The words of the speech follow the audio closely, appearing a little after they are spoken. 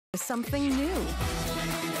Something new.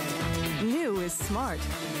 New is smart.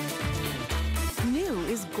 New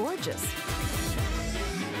is gorgeous.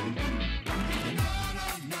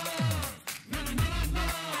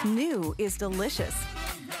 New is delicious.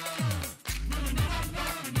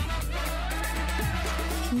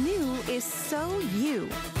 New is so you.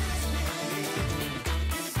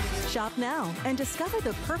 Shop now and discover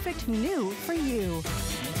the perfect new for you.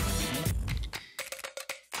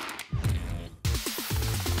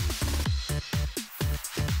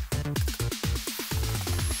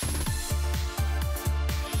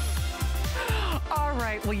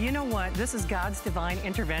 Well, you know what? This is God's divine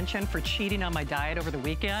intervention for cheating on my diet over the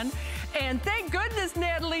weekend. And thank goodness,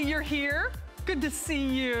 Natalie, you're here. Good to see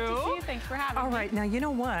you. Good to see you. Thanks for having me. All right. Now, you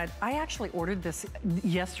know what? I actually ordered this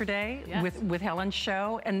yesterday with Helen's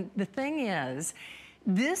show. And the thing is,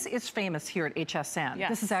 this is famous here at HSN. Yes.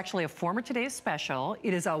 This is actually a former Today's Special.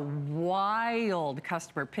 It is a wild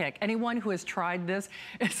customer pick. Anyone who has tried this,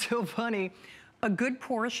 it's so funny. A good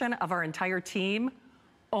portion of our entire team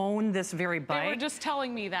own this very bike. They were just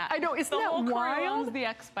telling me that. I know, isn't that wild? The whole crew owns the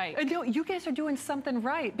X bike. I know, you guys are doing something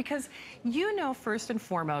right because you know, first and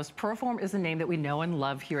foremost, ProForm is a name that we know and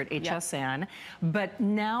love here at HSN, but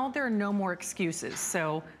now there are no more excuses.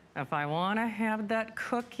 So if I want to have that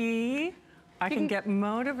cookie, I can get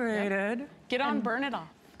motivated. Yep. Get on, burn it off.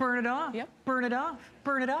 Burn it off. Yep. Burn it off.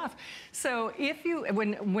 Burn it off. So if you,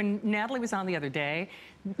 when Natalie was on the other day,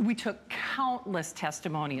 we took countless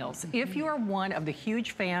testimonials. If you are one of the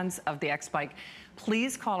huge fans of the X-Bike,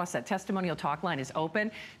 please call us. That testimonial talk line is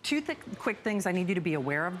open. Two quick things I need you to be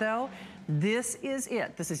aware of though. This is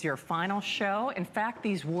it. This is your final show. In fact,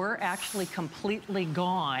 these were actually completely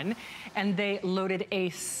gone and they loaded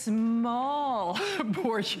a small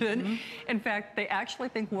portion. In fact, they actually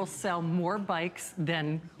think we'll sell more bikes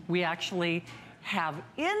than we actually have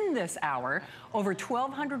in this hour. Over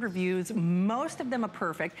 1,200 reviews, most of them are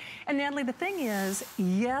perfect. And Natalie, the thing is,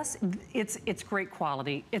 yes, it's great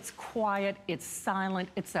quality. It's quiet, it's silent,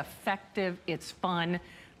 it's effective, it's fun.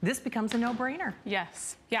 This becomes a no-brainer.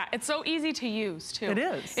 Yes, yeah, it's so easy to use too. It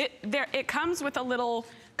is. It comes with a little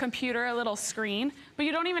computer, a little screen, but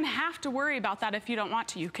you don't even have to worry about that if you don't want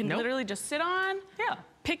to. You can literally just sit on,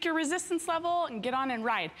 pick your resistance level, and get on and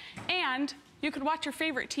ride. And you could watch your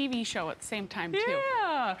favorite TV show at the same time, too.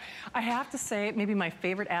 Yeah. I have to say, maybe my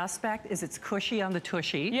favorite aspect is it's cushy on the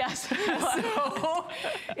tushy. Yes. So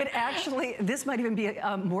it actually, this might even be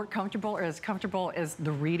more comfortable or as comfortable as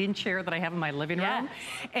the reading chair that I have in my living room.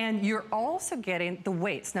 And you're also getting the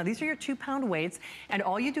weights. Now, these are your 2-pound weights, and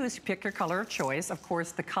all you do is pick your color of choice. Of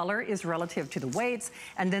course, the color is relative to the weights,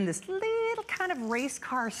 and then this little kind of race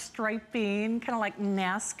car striping, kind of like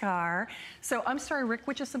NASCAR. So I'm sorry, Rick,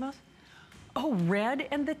 which is the most? Oh, red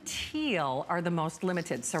and the teal are the most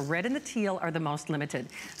limited. So red and the teal are the most limited.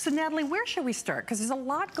 So Natalie, where should we start? Because there's a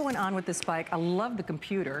lot going on with this bike. I love the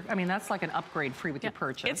computer. I mean, that's like an upgrade free with your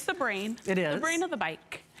purchase. It's the brain. It is. The brain of the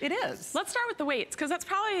bike. It is. Let's start with the weights, because that's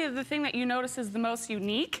probably the thing that you notice is the most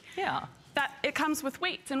unique. Yeah. That it comes with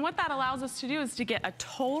weights, and what that allows us to do is to get a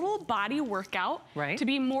total body workout, to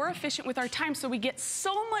be more efficient with our time, so we get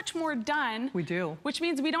so much more done. We do. Which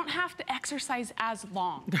means we don't have to exercise as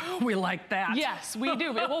long. We like that. Yes, we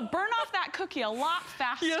do. It will burn off that cookie a lot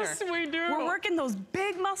faster. Yes, we do. We're working those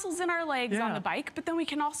big muscles in our legs on the bike, but then we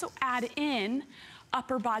can also add in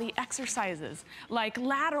upper body exercises like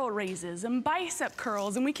lateral raises and bicep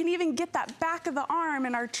curls, and we can even get that back of the arm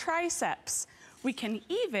and our triceps. We can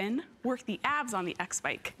even work the abs on the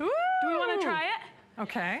X-Bike. Do we want to try it?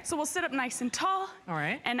 Okay. So we'll sit up nice and tall. All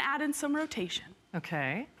right. And add in some rotation.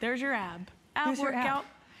 Okay. There's your ab. There's your workout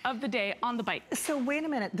of the day on the bike. So wait a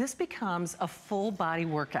minute, this becomes a full body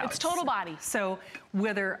workout. It's total body. So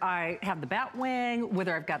whether I have the bat wing,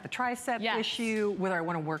 whether I've got the tricep issue, whether I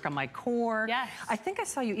want to work on my core. I think I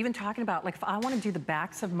saw you even talking about, like, if I want to do the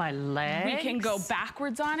backs of my legs. We can go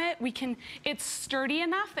backwards on it. We can, it's sturdy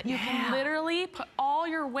enough that you can literally put all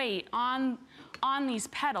your weight on these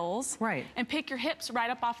pedals and pick your hips right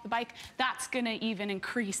up off the bike. That's gonna even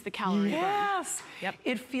increase the calorie burn. Yep.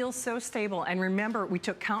 It feels so stable. And remember, we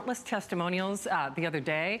took countless testimonials the other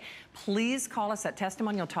day. Please call us. That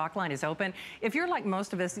testimonial talk line is open. If you're like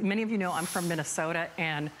most of us, many of you know I'm from Minnesota,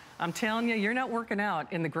 and I'm telling you, you're not working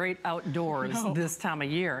out in the great outdoors this time of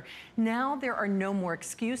year. Now there are no more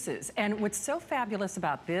excuses. And what's so fabulous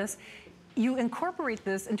about this, you incorporate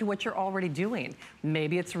this into what you're already doing.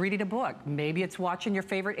 Maybe it's reading a book. Maybe it's watching your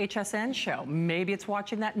favorite HSN show. Maybe it's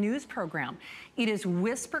watching that news program. It is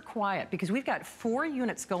whisper quiet because we've got 4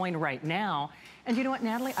 units going right now. And you know what,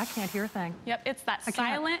 Natalie? I can't hear a thing. Yep, it's that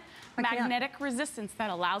silent magnetic resistance that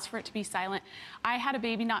allows for it to be silent. I had a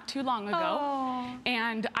baby not too long ago,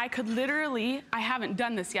 and I could literally, I haven't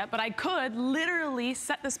done this yet, but I could literally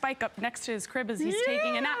set this bike up next to his crib as he's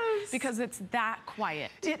taking a nap because it's that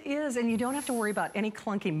quiet. It is, and you don't have to worry about any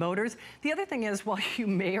clunky motors. The other thing is, while you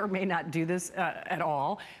may or may not do this at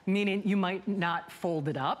all, meaning you might not fold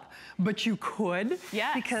it up, but you could.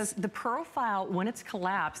 Yes. Because the profile, when it's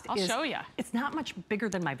collapsed, I'll show you. It's not much bigger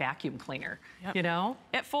than my vacuum cleaner, you know?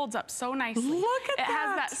 It folds up so nicely. Look at that. It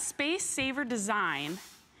has that space saver design.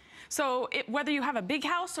 So whether you have a big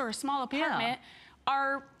house or a small apartment,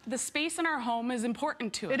 the space in our home is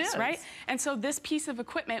important to us, right? And so this piece of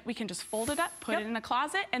equipment, we can just fold it up, put it in a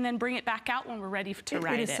closet, and then bring it back out when we're ready to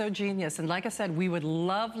ride it. It is so genius. And like I said, we would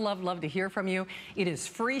love, love, love to hear from you. It is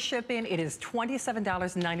free shipping. It is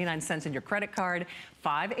 $27.99 in your credit card,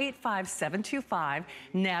 585-725.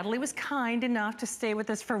 Natalie was kind enough to stay with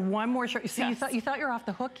us for one more show. See, you thought you were off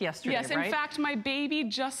the hook yesterday, right? Yes, in fact, my baby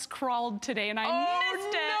just crawled today, and I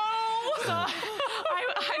missed it. So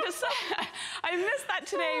I missed that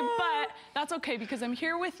today, but that's okay because I'm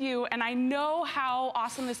here with you and I know how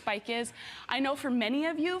awesome this bike is. I know for many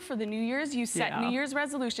of you, for the New Year's, you set New Year's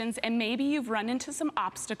resolutions and maybe you've run into some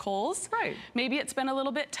obstacles. Right. Maybe it's been a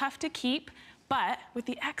little bit tough to keep, but with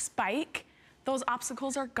the X bike, those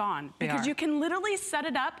obstacles are gone because you can literally set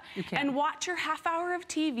it up and watch your half hour of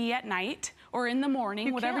TV at night or in the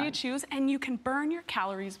morning, whatever you choose, and you can burn your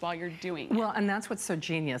calories while you're doing it. Well, and that's what's so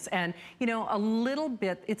genius. And, you know, a little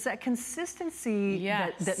bit, it's that consistency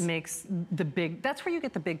that makes the big, that's where you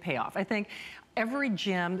get the big payoff. I think every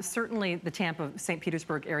gym, certainly the Tampa, St.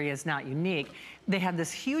 Petersburg area is not unique. They have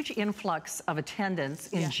this huge influx of attendance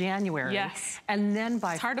in January. And then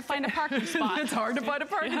by... It's hard to find a parking spot. It's hard to find a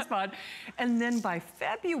parking spot. And then by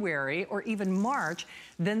February or even March,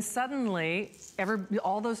 then suddenly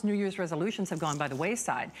all those New Year's resolutions have gone by the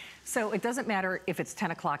wayside. So it doesn't matter if it's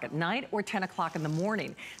 10 o'clock at night or 10 o'clock in the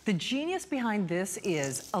morning. The genius behind this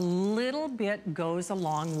is a little bit goes a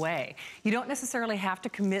long way. You don't necessarily have to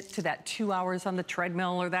commit to that 2 hours on the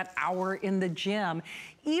treadmill or that hour in the gym.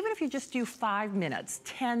 Even if you just do 5 minutes,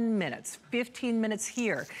 10 minutes, 15 minutes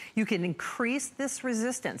here, you can increase this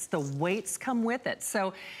resistance. The weights come with it.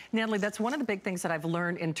 So, Natalie, that's one of the big things that I've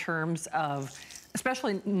learned in terms of,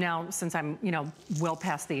 especially now since I'm, you know, well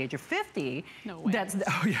past the age of 50. No way. That's,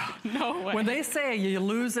 oh yeah. No way. When they say you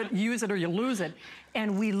lose it, use it or you lose it.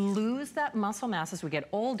 And we lose that muscle mass as we get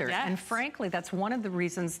older. And frankly, that's one of the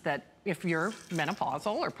reasons that if you're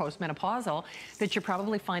menopausal or postmenopausal, that you're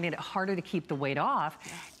probably finding it harder to keep the weight off.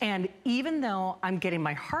 And even though I'm getting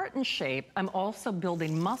my heart in shape, I'm also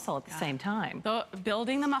building muscle at the same time.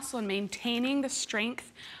 Building the muscle and maintaining the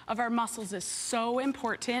strength of our muscles is so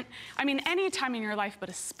important. I mean, any time in your life, but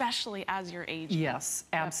especially as you're aging. Yes,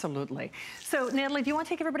 absolutely. So, Natalie, do you want to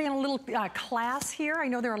take everybody on a little class here? I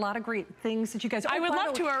know there are a lot of great things that you guys... I would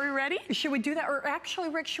love to. Are we ready? Should we do that? Or actually,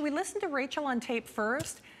 Rick, should we listen to Rachel on tape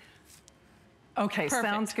first? Okay,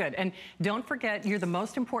 sounds good. And don't forget, you're the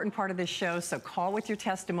most important part of this show, so call with your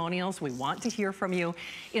testimonials. We want to hear from you.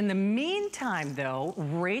 In the meantime, though,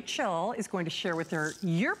 Rachel is going to share with her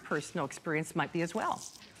your personal experience might be as well.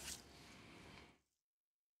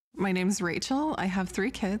 My name's Rachel. I have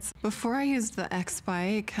 3 kids. Before I used the X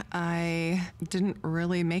bike, I didn't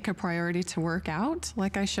really make a priority to work out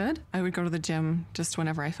like I should. I would go to the gym just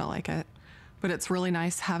whenever I felt like it. But it's really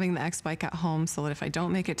nice having the X bike at home so that if I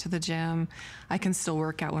don't make it to the gym, I can still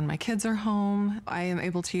work out when my kids are home. I am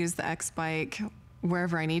able to use the X bike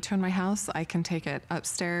wherever I need to in my house. I can take it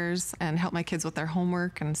upstairs and help my kids with their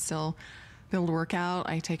homework and still be able to work out.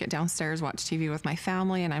 I take it downstairs, watch TV with my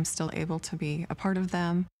family, and I'm still able to be a part of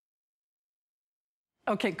them.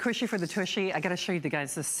 Okay, cushy for the tushy. I gotta show you the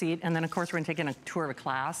guys the seat, and then of course we're gonna take in a tour of a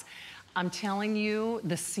class. I'm telling you,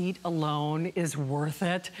 the seat alone is worth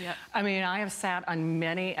it. I mean, I have sat on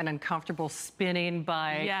many an uncomfortable spinning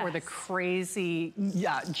bike or the crazy,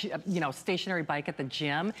 you know, stationary bike at the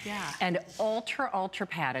gym. And ultra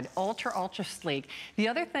padded, ultra sleek. The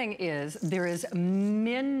other thing is there is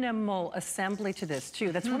minimal assembly to this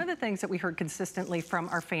too. That's one of the things that we heard consistently from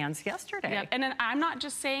our fans yesterday. And then I'm not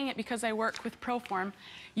just saying it because I work with ProForm.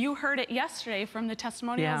 You heard it yesterday from the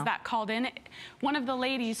testimonials that called in. One of the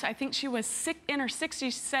ladies, I think she was in her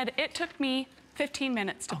 60s, said it took me 15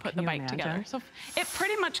 minutes to put the bike together. So it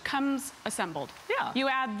pretty much comes assembled. You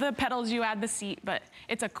add the pedals, you add the seat, but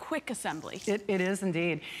it's a quick assembly. It is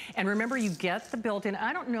indeed. And remember, you get the built-in.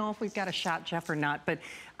 I don't know if we've got a shot, Jeff, or not, but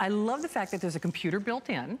I love the fact that there's a computer built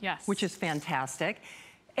in, which is fantastic.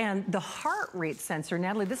 And the heart rate sensor,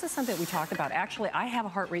 Natalie, this is something that we talked about. Actually, I have a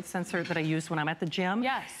heart rate sensor that I use when I'm at the gym.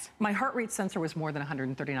 Yes. My heart rate sensor was more than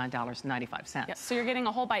 $139.95. Yep. So you're getting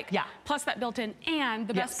a whole bike. Yeah. Plus that built in. And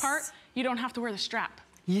the best part, you don't have to wear the strap.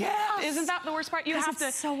 Yes. Isn't that the worst part? You have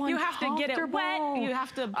to get it wet. You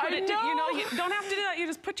have to put it, you don't have to do that. You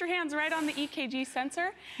just put your hands right on the EKG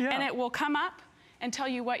sensor and it will come up and tell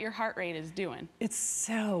you what your heart rate is doing. It's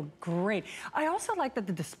so great. I also like that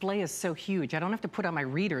the display is so huge. I don't have to put on my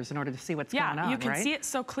readers in order to see what's going on, Yeah, you can see it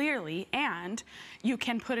so clearly, and you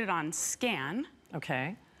can put it on scan.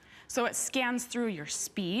 Okay. So it scans through your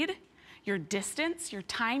speed, your distance, your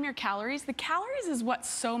time, your calories. The calories is what's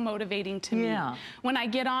so motivating to me. When I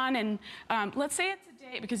get on and let's say it's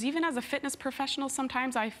a day, because even as a fitness professional,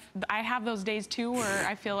 sometimes I have those days too where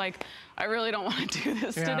I feel like I really don't want to do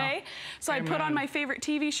this today. So I put on my favorite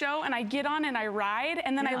TV show and I get on and I ride,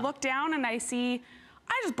 and then I look down and I see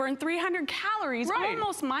I just burned 300 calories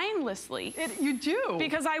almost mindlessly. You do.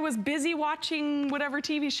 Because I was busy watching whatever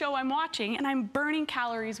TV show I'm watching, and I'm burning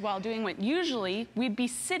calories while doing what usually we'd be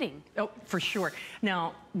sitting. Oh, for sure.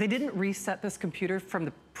 Now, they didn't reset this computer from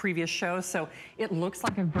the previous show, so it looks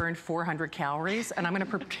like I've burned 400 calories, and I'm gonna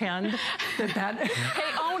pretend that...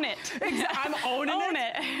 Hey, own it. I'm owning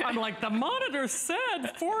it. I'm like, the monitor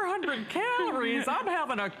said 400 calories. I'm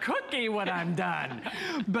having a cookie when I'm done.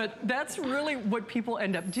 But that's really what people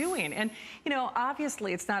end up doing. And, you know,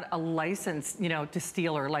 obviously it's not a license, you know, to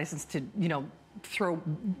steal or a license to, you know, throw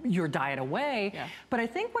your diet away. But I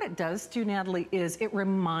think what it does do, Natalie, is it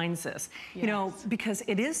reminds us, you know, because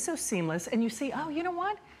it is so seamless, and you see, oh, you know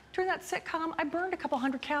what? During that sitcom, I burned a couple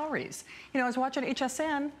hundred calories. You know, I was watching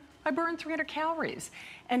HSN, I burned 300 calories.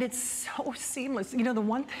 And it's so seamless. You know, the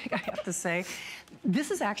one thing I have to say,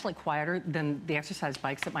 this is actually quieter than the exercise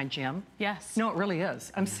bikes at my gym. Yes. No, it really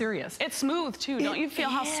is. I'm serious. It's smooth too. Don't you feel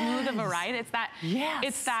how smooth of a ride? It's that, yes.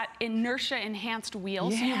 It's that inertia enhanced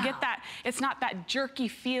wheel. So you get that, it's not that jerky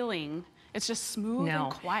feeling. It's just smooth and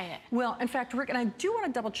quiet. Well, in fact, Rick, and I do want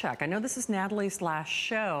to double check. I know this is Natalie's last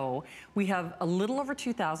show. We have a little over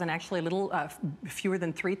 2,000, actually a little fewer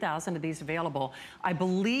than 3,000 of these available. I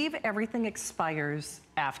believe everything expires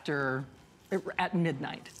at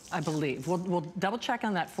midnight, I believe. We'll double check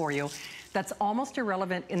on that for you. That's almost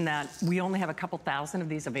irrelevant in that we only have a couple thousand of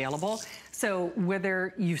these available. So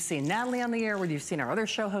whether you've seen Natalie on the air, whether you've seen our other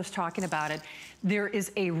show hosts talking about it, there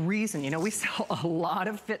is a reason. You know, we sell a lot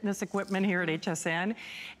of fitness equipment here at HSN,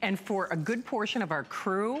 and for a good portion of our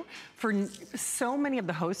crew, for so many of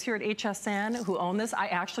the hosts here at HSN who own this, I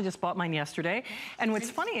actually just bought mine yesterday. And what's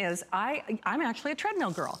funny is I'm actually a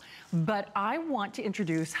treadmill girl, but I want to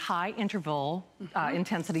introduce high interval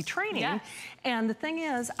intensity training. And the thing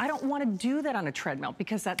is, I don't want to do that on a treadmill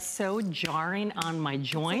because that's so jarring on my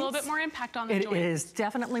joints. It's a little bit more impact on the joints. It is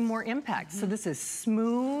definitely more impact. So this is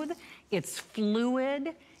smooth, it's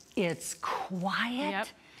fluid, it's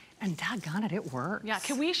quiet. And doggone it, it works. Yeah,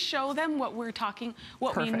 can we show them what we're talking,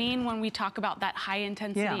 what we mean when we talk about that high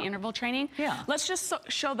intensity interval training? Let's just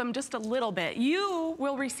show them just a little bit. You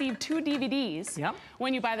will receive 2 DVDs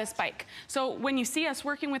when you buy this bike. So when you see us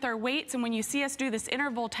working with our weights and when you see us do this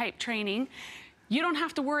interval type training, you don't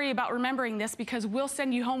have to worry about remembering this because we'll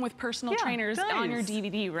send you home with personal trainers on your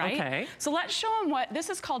DVD, right? So let's show them what,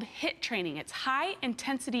 this is called HIIT training. It's high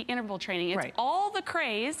intensity interval training. It's all the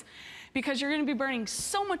craze because you're gonna be burning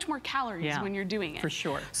so much more calories when you're doing it. For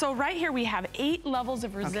sure. So right here we have 8 levels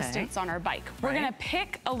of resistance on our bike. We're gonna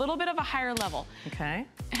pick a little bit of a higher level.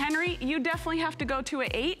 Henry, you definitely have to go to an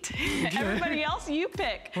 8. Everybody else, you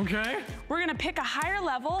pick. We're gonna pick a higher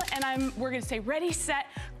level and we're gonna say ready, set,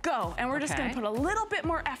 go. And we're just gonna put a little bit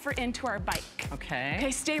more effort into our bike.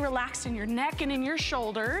 Okay, stay relaxed in your neck and in your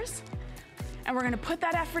shoulders. And we're gonna put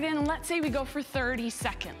that effort in, and let's say we go for 30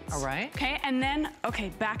 seconds. All right. Okay, and then,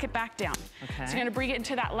 back it back down. So you're gonna bring it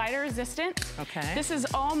into that lighter resistance. This is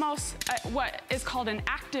almost what is called an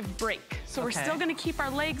active break. So we're still gonna keep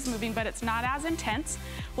our legs moving, but it's not as intense.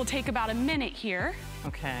 We'll take about a minute here.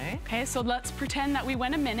 Okay, so let's pretend that we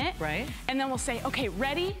went a minute. And then we'll say, okay,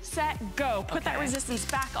 ready, set, go. Put that resistance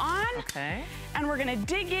back on. And we're gonna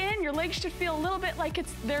dig in. Your legs should feel a little bit like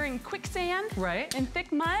they're in quicksand. In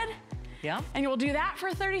thick mud. And you'll do that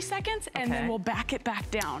for 30 seconds and then we'll back it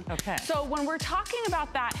back down. So when we're talking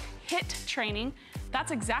about that HIIT training,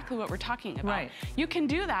 that's exactly what we're talking about. You can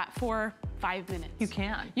do that for 5 minutes. You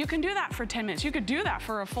can. You can do that for 10 minutes. You could do that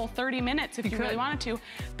for a full 30 minutes if you really wanted to.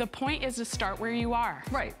 The point is to start where you are.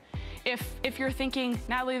 If you're thinking,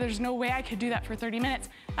 Natalie, there's no way I could do that for 30 minutes,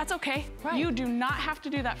 that's okay. Right. You do not have to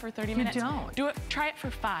do that for 30 minutes. You don't. Do it, try it for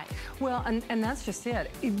 5. Well, and that's just it,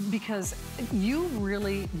 because you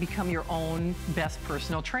really become your own best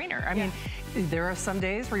personal trainer. I mean, there are some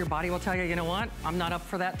days where your body will tell you, you know what, I'm not up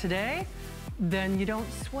for that today. Then you don't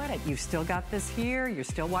sweat it. You've still got this here. You're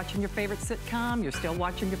still watching your favorite sitcom. You're still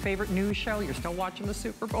watching your favorite news show. You're still watching the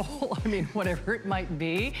Super Bowl. I mean, whatever it might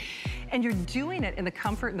be. And you're doing it in the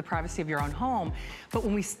comfort and the privacy of your own home. But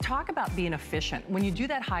when we talk about being efficient, when you do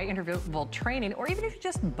that high interval training, or even if you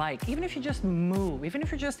just bike, even if you just move, even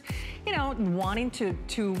if you're just, you know, wanting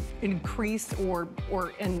to increase or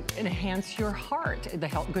enhance your heart,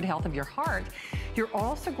 the good health of your heart, you're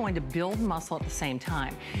also going to build muscle at the same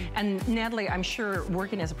time. And Natalie, I'm sure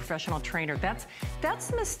working as a professional trainer, that's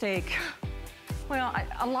a mistake. Well,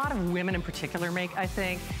 a lot of women in particular make, I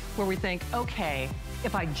think, where we think, okay,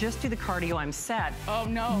 if I just do the cardio, I'm set. Oh,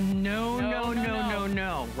 no.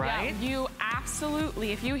 No, right? Yeah, you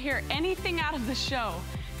absolutely, if you hear anything out of the show,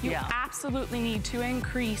 you absolutely need to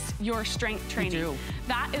increase your strength training. You do.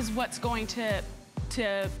 That is what's going to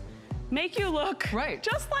make you look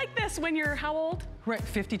just like this when you're how old? Right,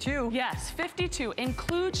 52. Yes, 52.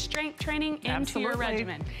 Include strength training into your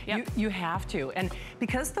regimen. Yep. You have to. And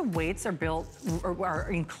because the weights are built or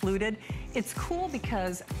are included, it's cool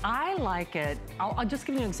because I like it. I'll just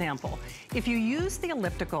give you an example. If you use the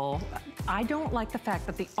elliptical, I don't like the fact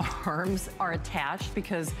that the arms are attached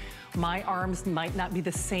because my arms might not be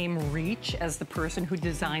the same reach as the person who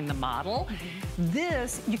designed the model.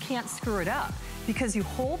 This, you can't screw it up because you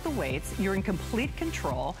hold the weights, you're in complete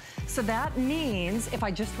control. So that means if I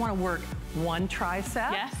just want to work one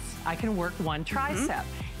tricep, I can work one tricep.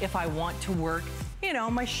 If I want to work, you know,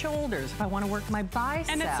 my shoulders, if I want to work my biceps.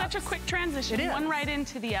 And it's such a quick transition, one right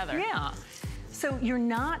into the other. Yeah. So you're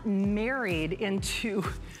not married into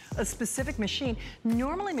a specific machine.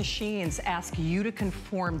 Normally machines ask you to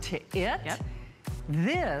conform to it. Yep.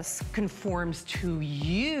 This conforms to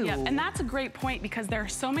you. Yeah, and that's a great point because there are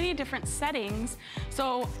so many different settings.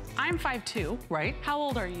 So I'm 5'2". Right. How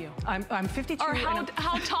old are you? I'm 52. Or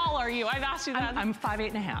how tall are you? I've asked you that. I'm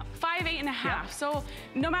 5'8.5". 5'8.5". Yeah. So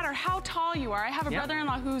no matter how tall you are, I have a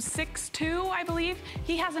brother-in-law who's 6'2", I believe.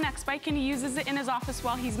 He has an X bike and he uses it in his office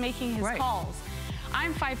while he's making his calls.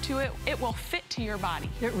 I'm 5'2", it will fit to your body.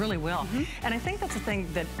 It really will. And I think that's the thing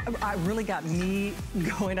that really got me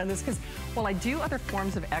going on this, because while I do other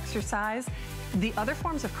forms of exercise, the other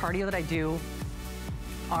forms of cardio that I do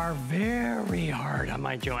are very hard on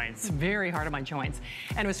my joints, very hard on my joints.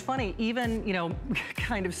 And it was funny, even, you know,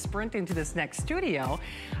 kind of sprinting to this next studio,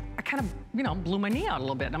 I kind of, you know, blew my knee out a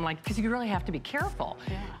little bit. And I'm like, because you really have to be careful.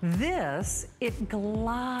 This, it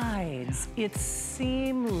glides, it's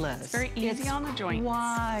seamless. It's very easy on the joints.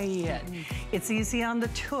 Quiet. It's easy on the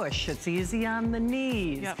tush, it's easy on the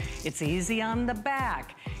knees. It's easy on the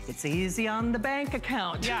back. It's easy on the bank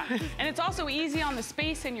account. Yeah, and it's also easy on the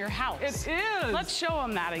space in your house. It is. Let's show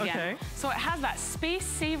them that again. Okay. So it has that space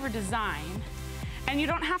saver design, and you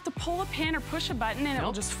don't have to pull a pin or push a button, and it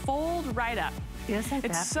will just fold right up. Isn't that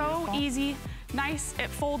It's so beautiful? easy, nice, it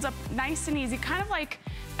folds up nice and easy, kind of like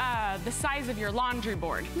the size of your laundry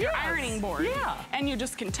board, your ironing board. And you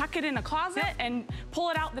just can tuck it in a closet and pull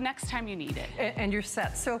it out the next time you need it. And you're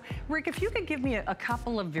set. So, Rick, if you could give me a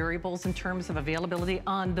couple of variables in terms of availability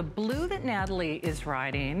on the blue that Natalie is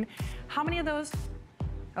riding, how many of those?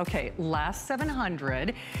 Okay, last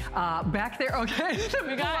 700. Back there, okay.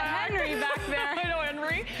 We got Henry back there. I know,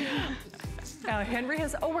 Henry. Henry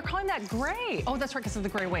has, oh, we're calling that gray. Oh, that's right, because of the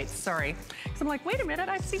gray weights, sorry. Because I'm like, wait a minute,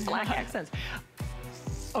 I see black accents.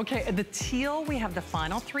 Okay, the teal, we have the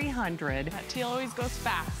final 300. That teal always goes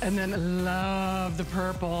fast. And then love the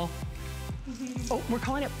purple. Oh, we're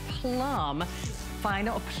calling it plum.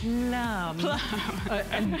 Final plum.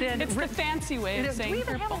 And then it's the fancy way of saying do we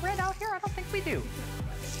even purple. have a red out here? I don't think we do.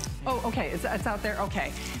 Oh, okay, it's out there,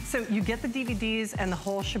 okay. So you get the DVDs and the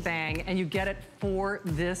whole shebang, and you get it for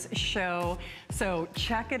this show. So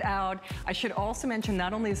check it out. I should also mention,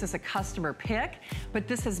 not only is this a customer pick, but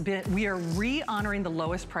this has been, we are re-honoring the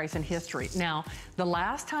lowest price in history. Now, the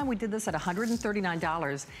last time we did this at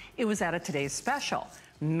 $139, it was at a today's special.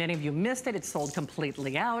 Many of you missed it. It sold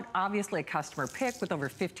completely out. Obviously a customer pick with over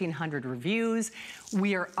 1,500 reviews.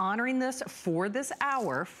 We are honoring this for this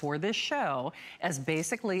hour, for this show, as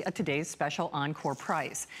basically a today's special encore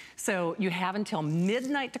price. So you have until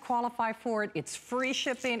midnight to qualify for it. It's free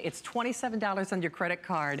shipping. It's $27 on your credit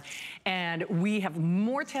card. And we have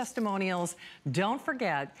more testimonials. Don't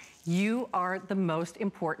forget, you are the most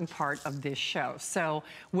important part of this show. So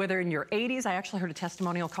whether in your 80s, I actually heard a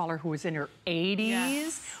testimonial caller who was in her 80s,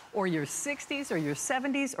 yes, or your 60s, or your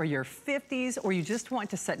 70s, or your 50s, or you just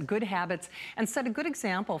want to set good habits and set a good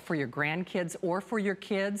example for your grandkids or for your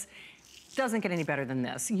kids, doesn't get any better than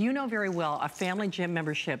this. You know very well a family gym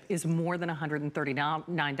membership is more than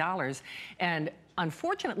 $139, and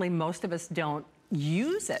unfortunately, most of us don't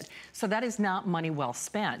use it. So that is not money well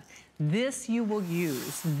spent. This you will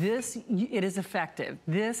use. This, it is effective.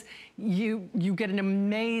 This, you get an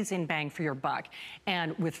amazing bang for your buck.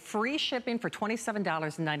 And with free shipping for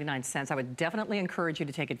 $27.99, I would definitely encourage you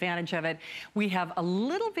to take advantage of it. We have a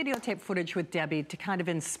little videotape footage with Debbie to kind of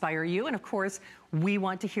inspire you. And of course, we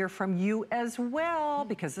want to hear from you as well,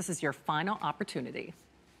 because this is your final opportunity.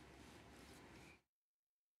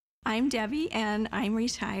 I'm Debbie and I'm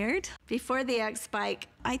retired. Before the X-Bike,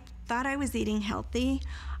 I thought I was eating healthy.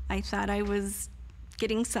 I thought I was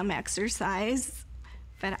getting some exercise,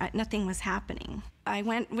 but nothing was happening. I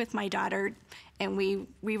went with my daughter and we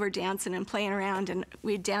were dancing and playing around, and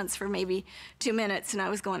we'd dance for maybe 2 minutes, and I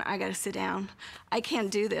was going, I gotta sit down. I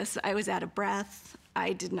can't do this. I was out of breath.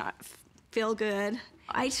 I did not feel good.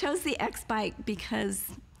 I chose the X-Bike because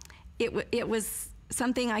it was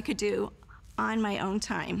something I could do on my own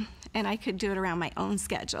time, and I could do it around my own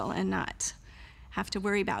schedule and not have to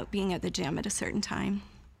worry about being at the gym at a certain time.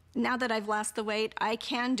 Now that I've lost the weight, I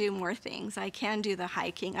can do more things. I can do the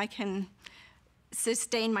hiking. I can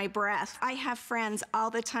sustain my breath. I have friends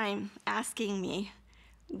all the time asking me,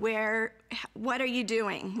 what are you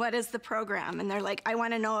doing? What is the program? And they're like, I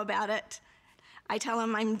want to know about it. I tell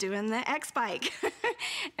them I'm doing the X-Bike,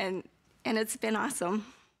 and it's been awesome.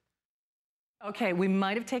 Okay, we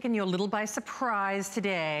might have taken you a little by surprise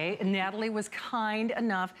today. Natalie was kind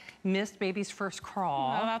enough, missed baby's first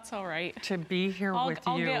crawl. No, that's all right. To be here with you.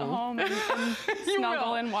 I'll get home and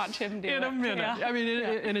snuggle and watch him do it. In a minute. Yeah. I mean,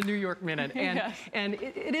 in a New York minute. And, yes. and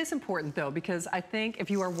it is important, though, because I think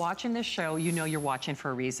if you are watching this show, you know you're watching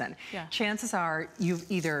for a reason. Yeah. Chances are you've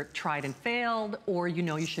either tried and failed, or you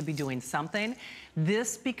know you should be doing something.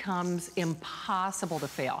 This becomes impossible to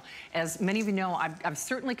fail. As many of you know, I've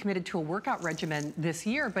certainly committed to a workout regimen this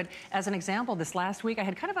year, but as an example, this last week I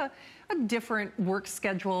had kind of a different work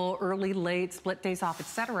schedule, early, late, split days off,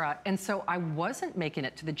 etc. And so I wasn't making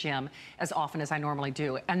it to the gym as often as I normally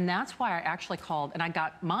do. And that's why I actually called, and I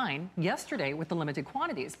got mine yesterday with the limited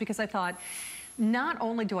quantities, because I thought, not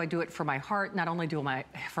only do I do it for my heart, not only do I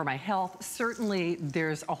for my health, certainly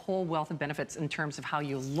there's a whole wealth of benefits in terms of how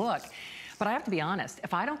you look. But I have to be honest,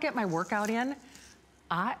 if I don't get my workout in,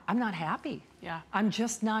 I'm not happy. Yeah. I'm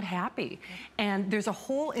just not happy. Yeah. And there's a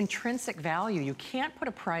whole intrinsic value. You can't put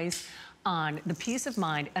a price on the peace of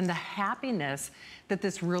mind and the happiness that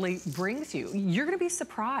this really brings you. You're gonna be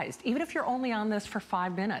surprised, even if you're only on this for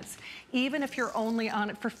 5 minutes, even if you're only on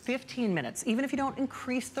it for 15 minutes, even if you don't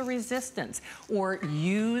increase the resistance or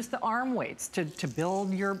use the arm weights to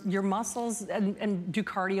build your muscles and do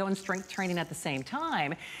cardio and strength training at the same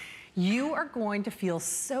time. You are going to feel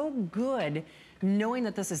so good knowing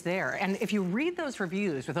that this is there. And if you read those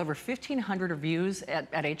reviews, with over 1,500 reviews at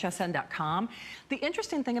hsn.com, the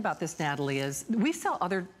interesting thing about this, Natalie, is we sell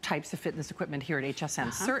other types of fitness equipment here at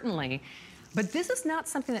HSN, certainly. But this is not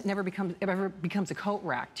something that ever becomes a coat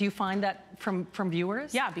rack. Do you find that from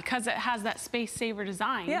viewers? Yeah, because it has that space saver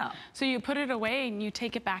design. Yeah. So you put it away and you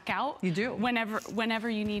take it back out. You do. Whenever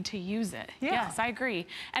you need to use it. Yeah. Yes, I agree.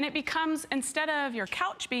 And it becomes, instead of your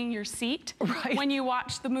couch being your seat, right, when you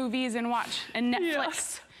watch the movies and Netflix.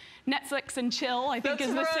 Yes. Netflix and chill, I think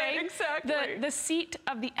is the same. Exactly. The seat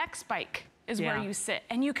of the X-Bike is where you sit,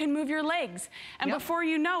 and you can move your legs. And before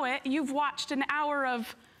you know it, you've watched an hour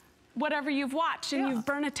of whatever you've watched, and you've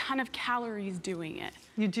burned a ton of calories doing it.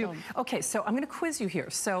 You do. Okay, so I'm gonna quiz you here.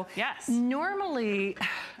 So normally,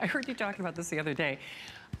 I heard you talking about this the other day.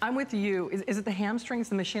 I'm with you. Is it the hamstrings,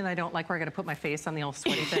 the machine I don't like, where I gotta put my face on the old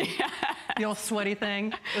sweaty thing? The old sweaty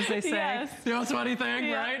thing, as they say. Yes. The old sweaty thing,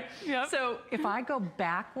 right? Yep. So if I go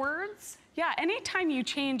backwards, anytime you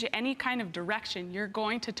change any kind of direction, you're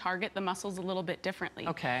going to target the muscles a little bit differently.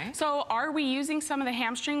 Okay. So are we using some of the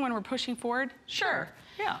hamstring when we're pushing forward? Sure.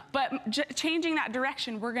 Yeah. But changing that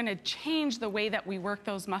direction, we're gonna change the way that we work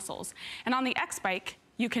those muscles. And on the X-Bike,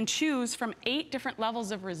 you can choose from 8 different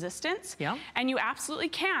levels of resistance, and you absolutely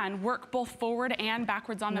can work both forward and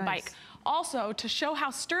backwards on the bike. Also, to show how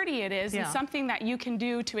sturdy it is, and something that you can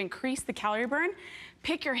do to increase the calorie burn,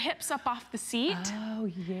 pick your hips up off the seat. Oh,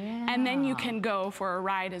 yeah. And then you can go for a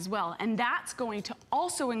ride as well. And that's going to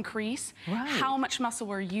also increase how much muscle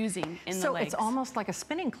we're using in the legs. So it's almost like a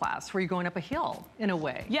spinning class where you're going up a hill in a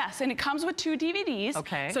way. Yes, and it comes with 2 DVDs.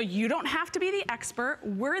 Okay. So you don't have to be the expert.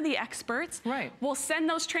 We're the experts. Right. We'll send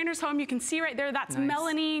those trainers home. You can see right there, that's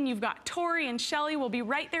Melanie, and you've got Tori and Shelly will be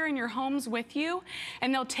right there in your homes with you,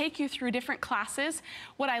 and they'll take you through different classes.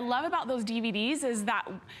 What I love about those DVDs is that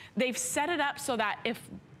they've set it up so that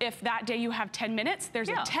if that day you have 10 minutes, there's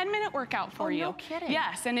a 10-minute workout for you. No kidding.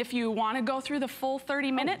 Yes, and if you want to go through the full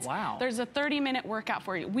 30 minutes, there's a 30-minute workout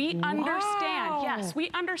for you. We understand, yes, we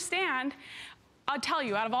understand. I'll tell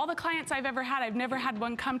you, out of all the clients I've ever had, I've never had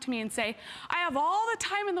one come to me and say, I have all the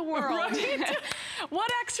time in the world.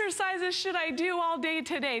 What exercises should I do all day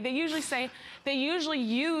today? They usually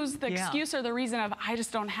use the excuse or the reason of, I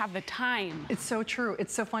just don't have the time. It's so true.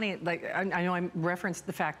 It's so funny. Like, I know I referenced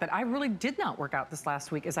the fact that I really did not work out this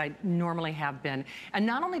last week as I normally have been. And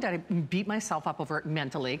not only did I beat myself up over it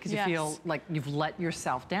mentally, because you feel like you've let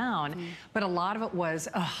yourself down, but a lot of it was,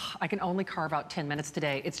 I can only carve out 10 minutes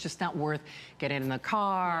today. It's just not worth getting in the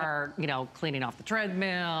car, you know, cleaning off the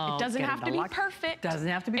treadmill. It doesn't have to be perfect. Doesn't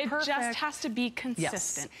have to be perfect. It just has to be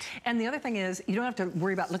consistent. Yes. And the other thing is, you don't have to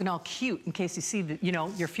worry about looking all cute in case you see, the, you know,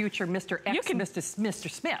 your future Mr. X, Mr.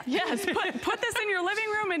 Smith. Yes, put this in your living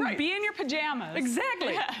room and be in your pajamas.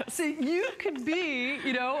 Exactly. Yes. So you could be,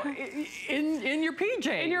 you know, in your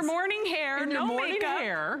PJs. In your morning hair, in your morning makeup,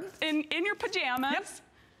 hair. In your pajamas. Yep.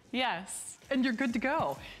 Yes. And you're good to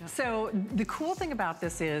go. So the cool thing about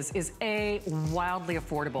this is A, wildly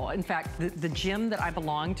affordable. In fact, the gym that I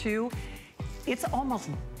belong to, it's almost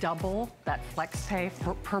double that flex pay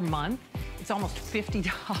per month. It's almost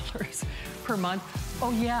 $50 per month.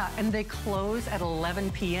 Oh yeah, and they close at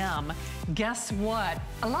 11 p.m. Guess what?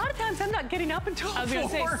 A lot of times I'm not getting up until 4. I was gonna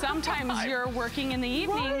say, sometimes you're working in the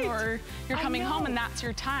evening or you're coming home and that's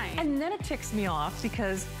your time. And then it ticks me off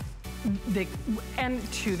because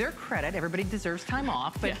and to their credit, everybody deserves time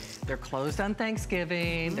off, but they're closed on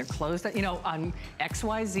Thanksgiving, they're closed on, you know, on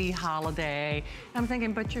XYZ holiday. I'm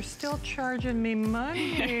thinking, but you're still charging me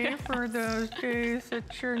money for those days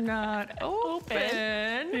that you're not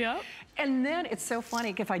open. Yep. And then it's so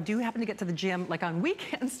funny, if I do happen to get to the gym, like on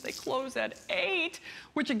weekends, they close at 8,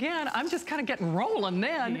 which again, I'm just kind of getting rolling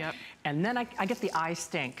then. Yep. And then I get the eye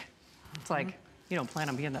stink. It's like, you don't plan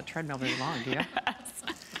on being on that treadmill very long, do you?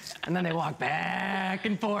 And then they walk back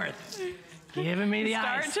and forth, giving me the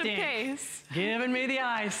eye stink. Giving me the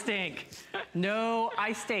eye stink. No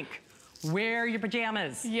eye stink. Wear your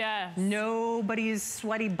pajamas. Yes. Nobody's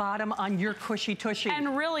sweaty bottom on your cushy tushy.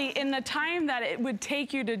 And really, in the time that it would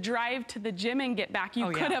take you to drive to the gym and get back,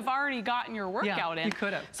 you could have already gotten your workout in. You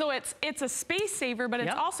could have. So it's a space saver, but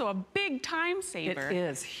it's also a big time saver. It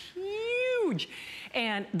is huge.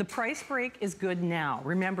 And the price break is good now.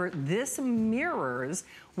 Remember, this mirrors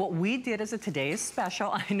what we did as a today's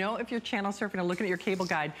special. I know if you're channel surfing and looking at your cable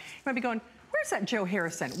guide, you might be going, where's that Joe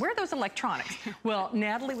Harrison? Where are those electronics? Well,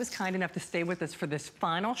 Natalie was kind enough to stay with us for this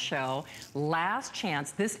final show. Last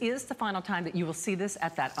chance. This is the final time that you will see this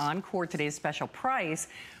at that Encore Today's Special price.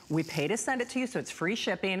 We pay to send it to you, so it's free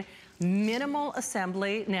shipping. Minimal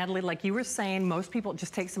assembly. Natalie, like you were saying, most people, it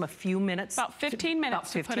just takes them a few minutes. About 15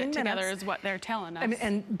 minutes to put it together is what they're telling us.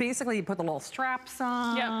 And basically you put the little straps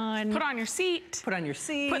on. Yep. Put on your seat. Put on your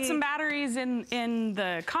seat. Put some batteries in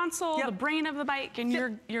the console, the brain of the bike, and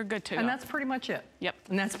you're good to go. And that's pretty much it. Yep.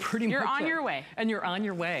 And that's pretty much it. You're on your way. And you're on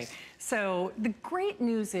your way. So the great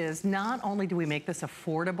news is not only do we make this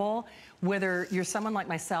affordable, whether you're someone like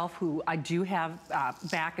myself who I do have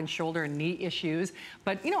back and shoulder and knee issues,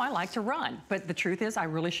 but you know, I like to run. But the truth is I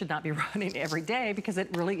really should not be running every day because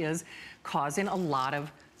it really is causing a lot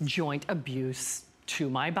of joint abuse to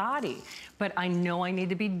my body. But I know I need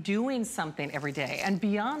to be doing something every day. And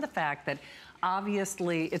beyond the fact that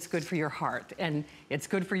obviously it's good for your heart and it's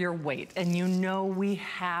good for your weight. And you know we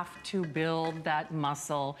have to build that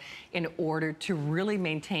muscle in order to really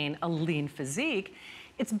maintain a lean physique.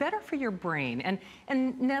 It's better for your brain.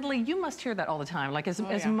 And Natalie, you must hear that all the time. Like as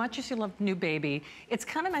much as you love new baby, it's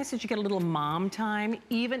kind of nice that you get a little mom time,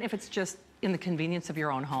 even if it's just in the convenience of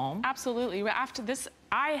your own home. Absolutely. After this,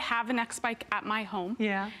 I have an X bike at my home.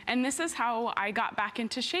 Yeah. And this is how I got back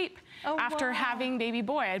into shape. After having baby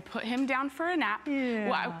boy, I'd put him down for a nap. Yeah.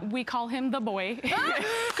 Well, we call him the boy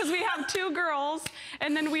because we have 2 girls,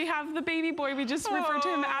 and then we have the baby boy. We just refer to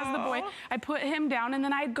him as the boy. I put him down, and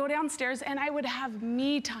then I'd go downstairs and I would have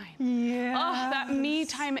me time. Yeah. Oh, that me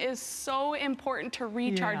time is so important to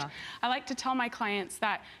recharge. Yeah. I like to tell my clients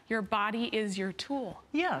that your body is your tool.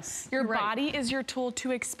 Yes. Your body is your tool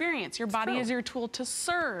to experience. Your body is your tool to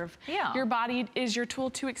serve. Yeah. Your body is your tool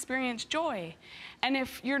to experience joy. And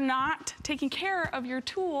if you're not taking care of your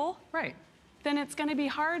tool, then it's going to be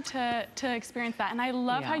hard to experience that. And I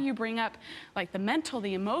love how you bring up like the mental,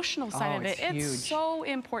 the emotional side of it. It's so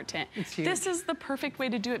important. It's huge. This is the perfect way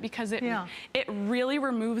to do it because it really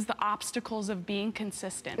removes the obstacles of being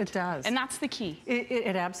consistent. It does. And that's the key.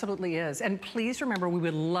 It absolutely is. And please remember, we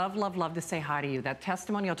would love, love, love to say hi to you. That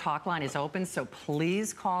testimonial talk line is open, so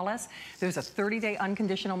please call us. There's a 30-day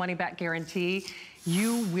unconditional money-back guarantee.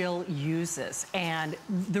 You will use this. And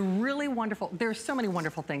the really wonderful, there's so many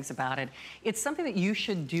wonderful things about it. It's something that you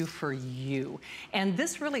should do for you. And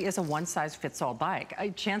this really is a one-size-fits-all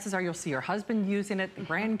bike. Chances are you'll see your husband using it, the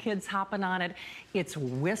grandkids hopping on it. It's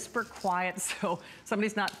whisper quiet, so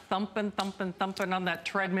somebody's not thumping, thumping, thumping on that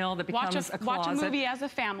treadmill that becomes a closet. Watch a movie as a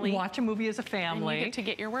family. Watch a movie as a family. And you get to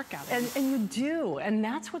get your workout in. And you do, and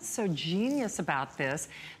that's what's so genius about this.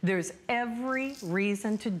 There's every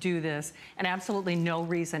reason to do this, and absolutely no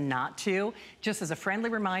reason not to. Just as a friendly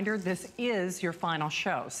reminder, this is your final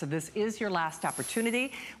show. So this is your last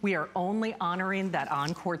opportunity. We are only honoring that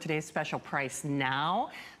Encore Today's special price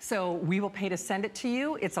now. So we will pay to send it to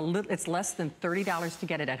you. It's less than $30 to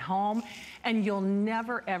get it at home. And you'll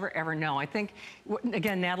never, ever, ever know. I think,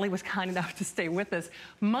 again, Natalie was kind enough to stay with us.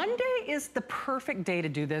 Monday is the perfect day to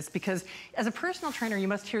do this because as a personal trainer, you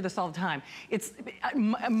must hear this all the time. It's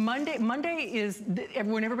Monday is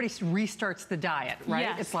when everybody restarts the diet, right?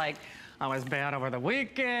 Yes. It's like, I was bad over the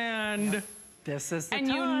weekend. Yep. This is the time.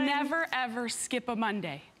 And you never, ever skip a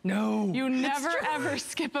Monday. No. You never, ever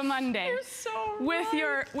skip a Monday. You're so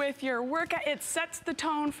right. With your workout, it sets the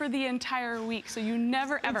tone for the entire week, so you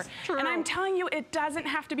never, ever. It's true. And I'm telling you, it doesn't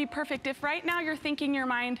have to be perfect. If right now you're thinking in your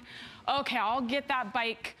mind, okay, I'll get that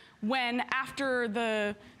bike after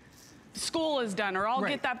the school is done, or I'll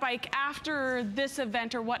get that bike after this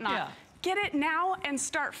event or whatnot. Yeah. Get it now and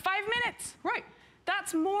start 5 minutes. Right.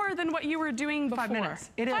 That's more than what you were doing before. 5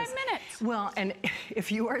 minutes. It is. 5 minutes. Well, and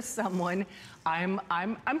if you are someone, I'm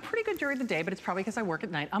pretty good during the day, but it's probably because I work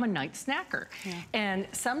at night. I'm a night snacker. Yeah. And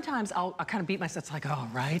sometimes I'll kind of beat myself. It's like, oh,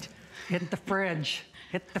 right, hit the fridge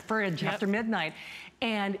after midnight.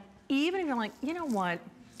 And even if you're like, you know what,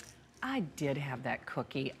 I did have that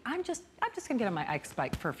cookie. I'm just gonna get on my X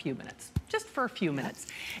bike for a few minutes, just for a few minutes.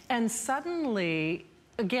 And suddenly,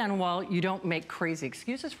 again, while you don't make crazy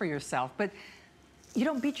excuses for yourself, but you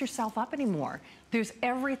don't beat yourself up anymore. There's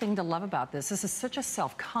everything to love about this. This is such a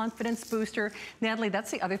self-confidence booster. Natalie,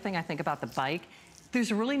 that's the other thing I think about the bike.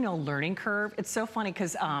 There's really no learning curve. It's so funny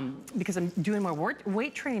because I'm doing more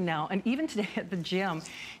weight training now, and even today at the gym,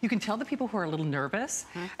 you can tell the people who are a little nervous.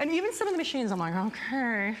 And even some of the machines, I'm like,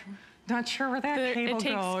 okay, not sure where that cable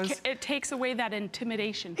goes. It takes away that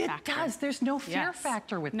intimidation factor. It does. There's no fear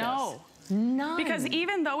factor with this. No. None. Because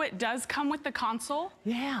even though it does come with the console,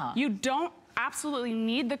 you don't absolutely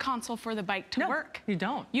need the console for the bike to work. You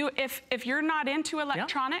don't. If you're not into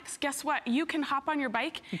electronics, guess what? You can hop on your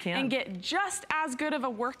bike and get just as good of a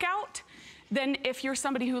workout than if you're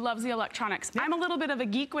somebody who loves the electronics. I'm a little bit of a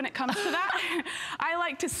geek when it comes to that. I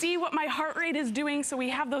like to see what my heart rate is doing, so we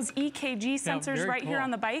have those EKG sensors right here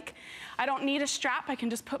on the bike. I don't need a strap. I can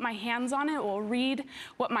just put my hands on it. It will read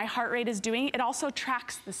what my heart rate is doing. It also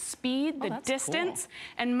tracks the speed, the distance,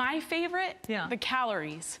 and my favorite, the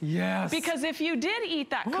calories. Yes. Because if you did eat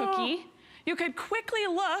that cookie, you could quickly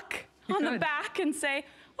look on the back and say,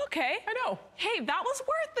 okay, I know. Hey, that was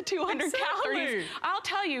worth the 200 calories. I'll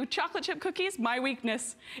tell you, chocolate chip cookies, my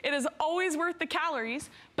weakness. It is always worth the calories,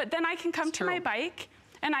 but then I can come to my bike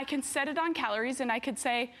and I can set it on calories and I could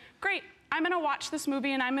say, great, I'm gonna watch this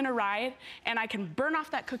movie and I'm gonna ride, and I can burn off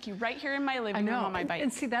that cookie right here in my living room on my bike.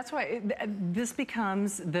 And see, that's why this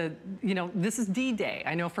becomes this is D-Day.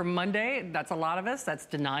 I know for Monday, that's a lot of us, that's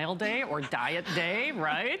denial day or diet day,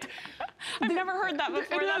 right? I've never heard that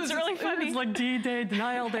before. That's really funny. It's like D-Day,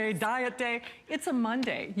 denial day, diet day. It's a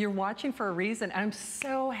Monday. You're watching for a reason, and I'm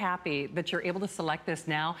so happy that you're able to select this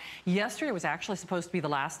now. Yesterday was actually supposed to be the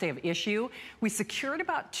last day of issue. We secured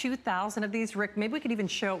about 2,000 of these. Rick, maybe we could even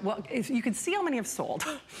show, well, if you you can see how many have sold.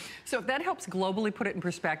 So if that helps globally put it in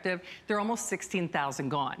perspective, there are almost 16,000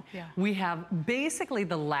 gone. Yeah. We have basically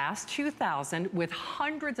the last 2,000 with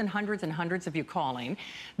hundreds and hundreds and hundreds of you calling.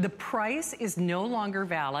 The price is no longer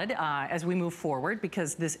valid as we move forward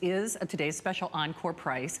because this is today's special encore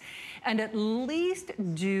price. And at least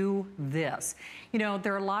do this. You know,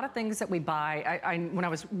 there are a lot of things that we buy. When I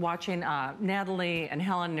was watching Natalie and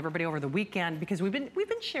Helen and everybody over the weekend, because we've been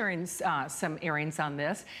sharing some airings on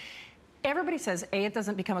this. Everybody says, A, it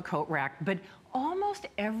doesn't become a coat rack, but almost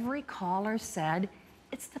every caller said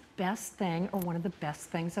it's the best thing or one of the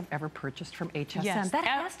best things I've ever purchased from HSN. Yes. That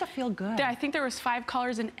has to feel good. I think there was 5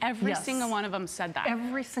 callers and every Yes. single one of them said that.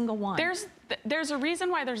 Every single one. There's a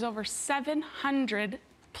reason why there's over 700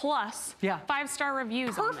 plus 5-star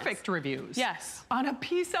reviews on this. Perfect reviews. Yes. On a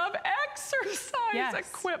piece of exercise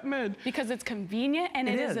equipment. Because it's convenient and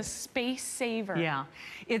it is a space saver. Yeah.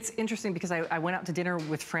 It's interesting because I went out to dinner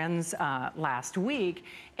with friends last week,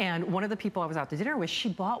 and one of the people I was out to dinner with, she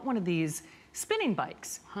bought one of these spinning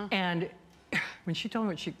bikes. And when she told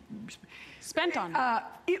me what she spent on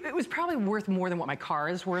it was probably worth more than what my car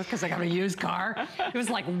is worth because I got a used car. It was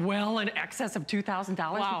like well in excess of $2,000.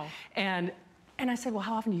 Wow. And I said, well,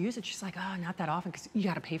 how often do you use it? She's like, oh, not that often because you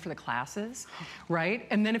got to pay for the classes, right?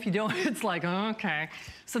 And then if you don't, it's like, oh, okay.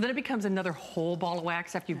 So then it becomes another whole ball of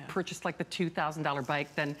wax after you've purchased like the $2,000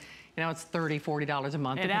 bike. Then, you know, it's $30, $40 a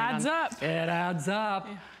month. It adds up. It adds up.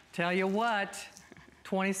 Yeah. Tell you what.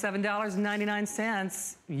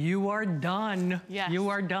 $27.99, you are done. Yes. You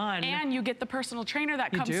are done. And you get the personal trainer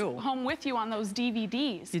that comes home with you on those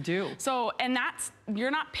DVDs. You do. So, and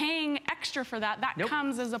you're not paying extra for that. That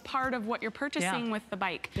comes as a part of what you're purchasing with the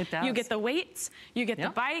bike. It does. You get the weights, you get the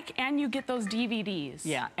bike, and you get those DVDs.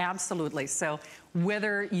 Yeah, absolutely. So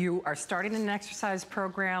whether you are starting an exercise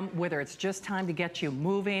program, whether it's just time to get you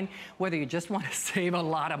moving, whether you just want to save a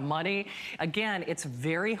lot of money, again, it's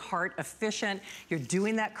very heart efficient. You're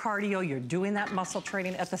doing that cardio, you're doing that muscle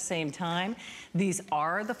training at the same time. These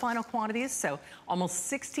are the final quantities, so almost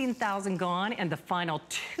 16,000 gone and the final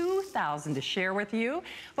 2,000 to share with you.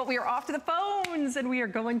 But we are off to the phones and we are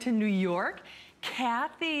going to New York.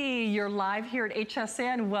 Kathy, you're live here at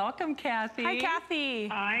HSN. Welcome, Kathy. Hi, Kathy.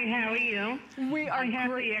 Hi, how are you? We are I have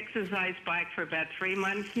the exercise bike for about 3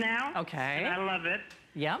 months now. Okay. And I love it.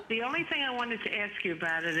 Yep. The only thing I wanted to ask you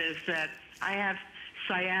about it is that I have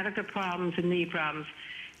sciatica problems and knee problems.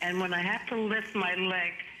 And when I have to lift my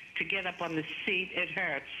leg to get up on the seat, it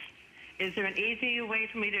hurts. Is there an easier way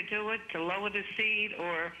for me to do it, to lower the seat,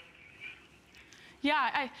 or?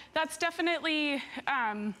 Yeah, that's definitely,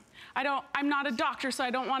 I'm not a doctor, so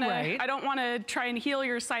I don't want to try and heal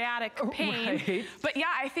your sciatic pain. Right. But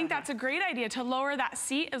yeah, I think that's a great idea to lower that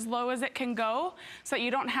seat as low as it can go so that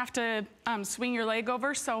you don't have to swing your leg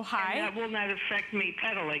over so high. And that will not affect me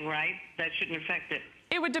pedaling, right? That shouldn't affect it.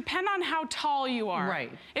 It would depend on how tall you are.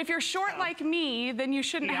 Right. If you're short like me, then you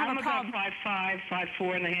shouldn't have a problem. I'm about 5'5",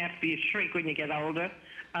 5'4" and a half. Be a shrink when you get older.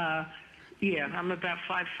 Yeah, I'm about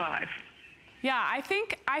 5'5". Yeah, I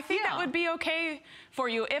think that would be okay for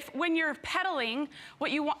you. If when you're pedaling,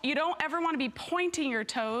 what you don't ever want to be pointing your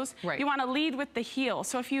toes. Right. You want to lead with the heel.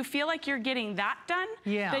 So if you feel like you're getting that done,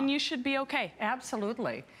 then you should be okay.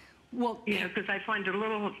 Absolutely. Well, yeah, because I find it a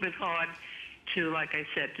little bit hard to, like I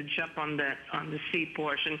said, to jump on the seat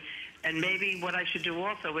portion. And maybe what I should do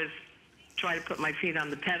also is try to put my feet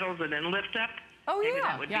on the pedals and then lift up. Oh, maybe yeah.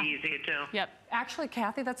 that would be easier too. Yep. Actually,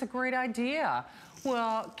 Kathy, that's a great idea.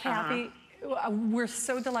 Well, Kathy, we're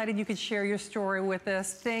so delighted you could share your story with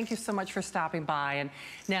us. Thank you so much for stopping by. And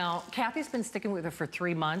now, Kathy's been sticking with it for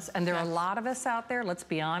 3 months, and there are a lot of us out there, let's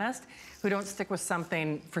be honest, who don't stick with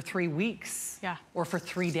something for 3 weeks or for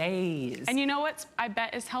 3 days. And you know what I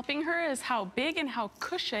bet is helping her is how big and how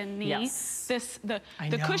cushiony the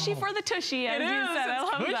cushy for the tushy, as you said. I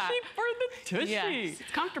love that. Cushy for the tushy. Yes,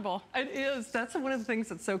 it's comfortable. It is. That's one of the things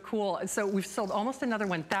that's so cool. So we've sold almost another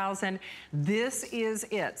 1,000. This is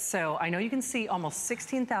it. So I know you can see almost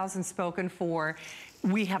 16,000 spoken for.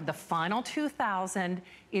 We have the final 2,000.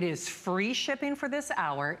 It is free shipping for this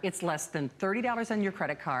hour. It's less than $30 on your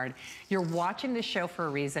credit card. You're watching this show for a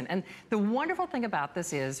reason. And the wonderful thing about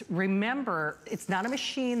this is, remember, it's not a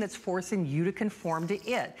machine that's forcing you to conform to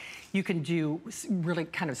it. You can do really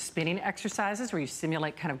kind of spinning exercises where you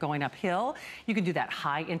simulate kind of going uphill. You can do that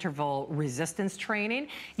high interval resistance training.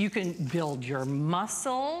 You can build your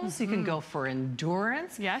muscles. You can go for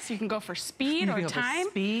endurance. Yes, you can go for speed or time.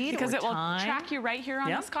 Because it will track you right here on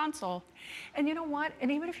this console. And you know what?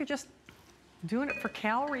 And even if you're just doing it for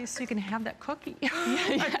calories so you can have that cookie.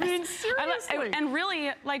 I mean, seriously. And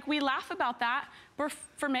really, like, we laugh about that, but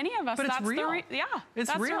for many of us, but that's it's real.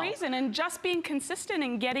 That's the reason. And just being consistent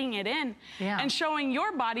and getting it in and showing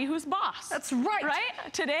your body who's boss. That's right.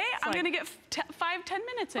 Right? Today, I'm going to get 5-10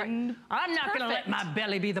 minutes in. I'm not going to let my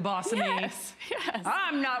belly be the boss of me. Yes.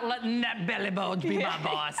 I'm not letting that belly bulge be my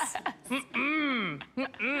boss.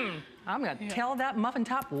 I'm going to tell that muffin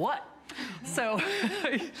top what. So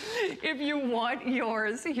if you want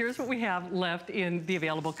yours, here's what we have left in the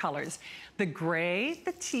available colors. The gray,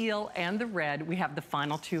 the teal, and the red, we have the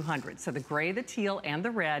final 200. So the gray, the teal, and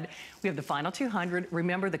the red, we have the final 200.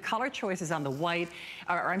 Remember, the color choice is on the white,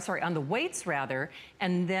 or I'm sorry, on the weights rather,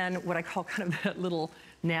 and then what I call kind of that little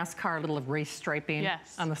NASCAR little race striping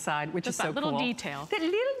on the side, which is so cool. That little detail. That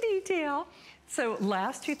little detail. So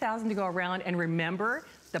last 2,000 to go around, and remember,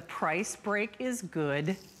 the price break is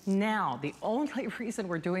good now. The only reason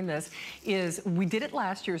we're doing this is we did it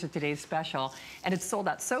last year as a today's special, and it sold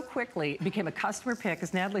out so quickly. It became a customer pick,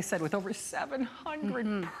 as Natalie said, with over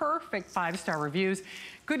 700 perfect 5-star reviews.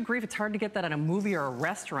 Good grief, it's hard to get that in a movie or a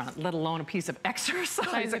restaurant, let alone a piece of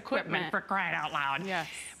exercise equipment, for crying out loud. Yes.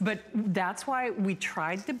 But that's why we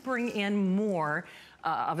tried to bring in more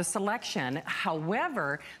of a selection.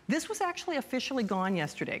 However, this was actually officially gone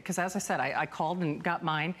yesterday, because as I said, I called and got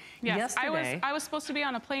mine yesterday. I was supposed to be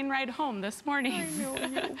on a plane ride home this morning. I know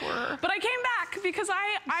you were. But I came back because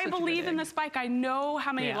I believe in this bike. I know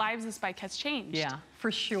how many lives this bike has changed. Yeah,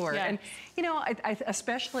 for sure. Yes. And you know, I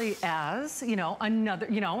especially as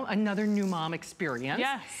another new mom experience.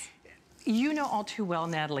 Yes. You know all too well,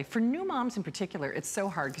 Natalie, for new moms in particular, it's so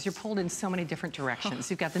hard because you're pulled in so many different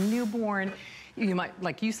directions. You've got the newborn, you might,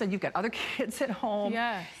 like you said, you've got other kids at home.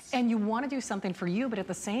 Yes. And you want to do something for you, but at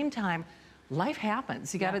the same time, life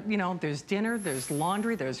happens. You got to, you know, there's dinner, there's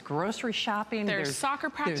laundry, there's grocery shopping. There's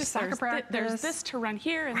soccer practice. There's this to run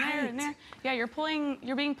here and there and there. Yeah, you're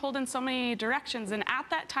being pulled in so many directions. And at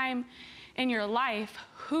that time in your life,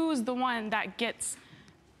 who's the one that gets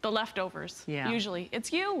the leftovers? Usually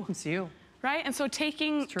it's you. It's you. Right? And so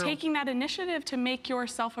taking that initiative to make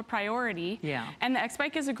yourself a priority. And the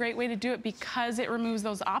X-Bike is a great way to do it because it removes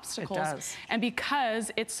those obstacles. It does. And because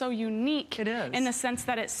it's so unique. It is. In the sense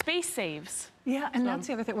that it space saves. Yeah, and that's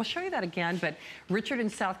the other thing. We'll show you that again, but Richard in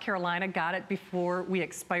South Carolina got it before we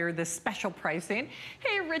expired this special pricing.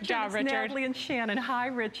 Hey, Richard, it's Natalie and Shannon. Hi,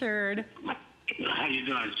 Richard. How you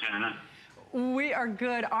doing, Shannon? We are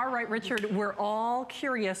good. All right, Richard, we're all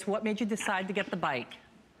curious. What made you decide to get the bike?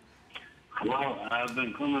 Well, I've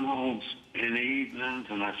been coming home in the evenings,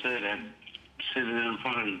 and I said I'd sit in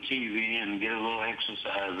front of the TV and get a little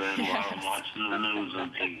exercise in while I'm watching the news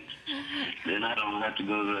and things. Then I don't have to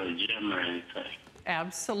go to the gym or anything.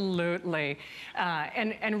 Absolutely.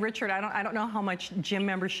 And Richard, I don't know how much gym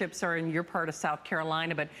memberships are in your part of South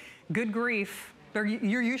Carolina, but good grief,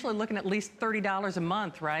 you're usually looking at least $30 a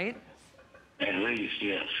month, right? At least,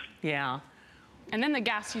 yes. Yeah. And then the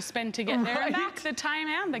gas you spend to get there and back, the time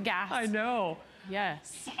and the gas. I know.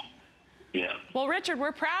 Yes. Yeah. Well, Richard,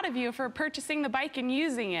 we're proud of you for purchasing the bike and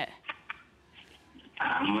using it.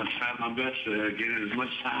 I'm going to try my best to get as much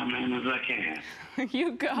time in as I can.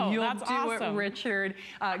 You go. You'll That's do awesome. it, Richard.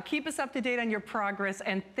 Keep us up to date on your progress,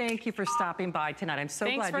 and thank you for stopping by tonight. I'm so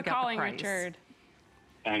glad you got the price. Thanks for calling, Richard.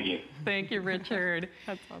 Thank you. Thank you, Richard.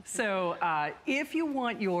 That's awesome. So if you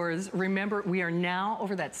want yours, remember, we are now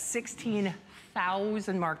over that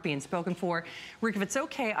 16,000 mark being spoken for. Rick, if it's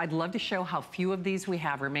okay, I'd love to show how few of these we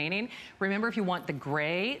have remaining. Remember, if you want the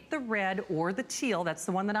gray, the red, or the teal, that's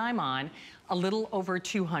the one that I'm on, a little over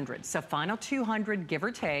 200. So final 200, give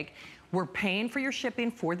or take. We're paying for your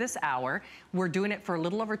shipping for this hour. We're doing it for a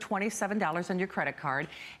little over $27 on your credit card.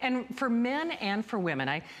 And for men and for women,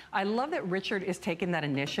 I love that Richard is taking that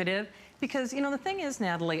initiative because, you know, the thing is,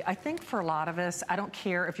 Natalie, I think for a lot of us, I don't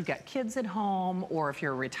care if you've got kids at home or if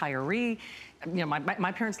you're a retiree. You know,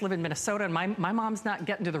 my parents live in Minnesota, and my mom's not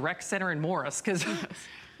getting to the rec center in Morris because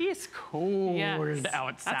it's cold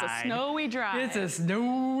outside. That's a snowy drive. It's a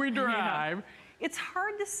snowy drive. Yeah. It's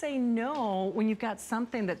hard to say no when you've got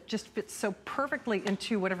something that just fits so perfectly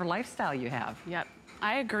into whatever lifestyle you have. Yep,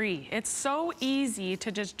 I agree. It's so easy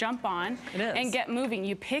to just jump on and get moving.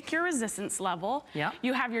 You pick your resistance level. Yep.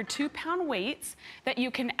 You have your 2-pound weights that you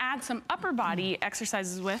can add some upper body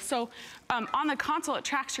exercises with. So on the console, it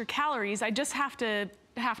tracks your calories. I just have to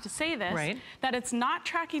say this, that it's not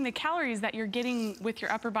tracking the calories that you're getting with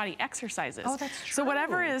your upper body exercises. Oh, that's true. So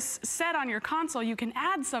whatever is set on your console, you can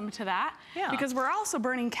add some to that because we're also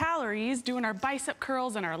burning calories doing our bicep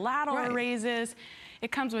curls and our lateral raises.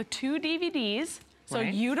 It comes with 2 DVDs. So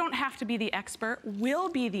you don't have to be the expert. We'll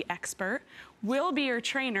be the expert. We'll be your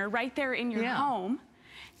trainer right there in your home.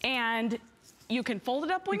 And you can fold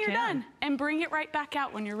it up when you're done and bring it right back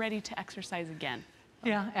out when you're ready to exercise again.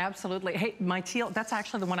 Yeah, absolutely. Hey, my teal, that's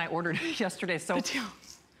actually the one I ordered yesterday. So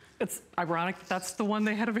it's ironic that's the one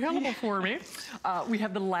they had available for me. We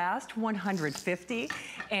have the last 150,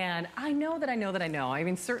 and I know. I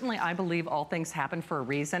mean, certainly I believe all things happen for a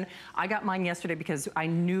reason. I got mine yesterday because I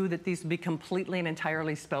knew that these would be completely and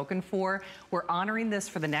entirely spoken for. We're honoring this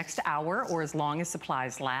for the next hour or as long as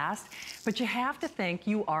supplies last, but you have to think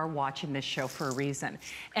you are watching this show for a reason.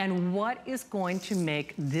 And what is going to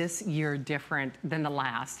make this year different than the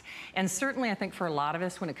last? And certainly I think for a lot of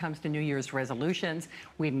us when it comes to New Year's resolutions,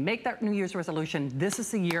 we make that New Year's resolution, this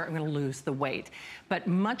is the year I'm gonna lose the weight. But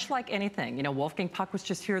much like anything, you know, Wolfgang Puck was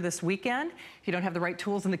just here this weekend. If you don't have the right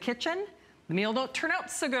tools in the kitchen, the meal don't turn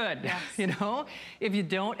out so good. Yes. You know, if you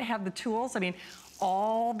don't have the tools, I mean,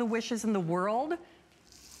 all the wishes in the world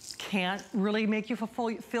can't really make you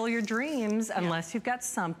fulfill your dreams unless you've got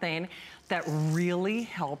something that really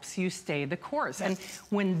helps you stay the course. And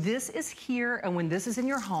when this is here and when this is in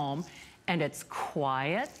your home and it's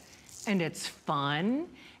quiet and it's fun,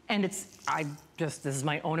 and it's, this is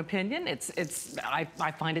my own opinion,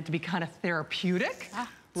 I find it to be kind of therapeutic,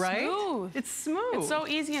 right? Smooth. It's smooth. It's so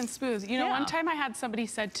easy and smooth. You know, one time I had somebody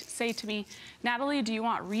say to me, Natalie, do you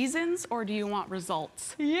want reasons or do you want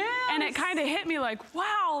results? Yes. And it kind of hit me like,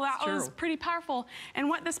 wow, that was pretty powerful. And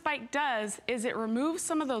what this bike does is it removes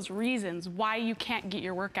some of those reasons why you can't get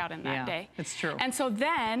your workout in that day. It's true. And so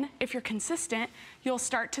then, if you're consistent, you'll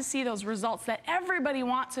start to see those results that everybody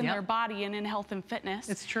wants in their body and in health and fitness.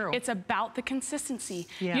 It's true. It's about the consistency.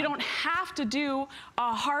 You don't have to do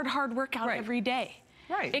a hard workout every day.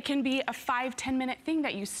 Right. It can be a 5-10 minute thing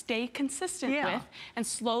that you stay consistent with, and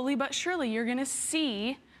slowly but surely you're gonna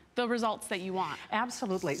see the results that you want.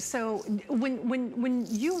 Absolutely. So when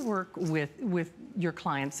you work with your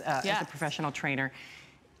clients as a professional trainer,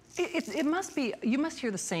 it must be, you must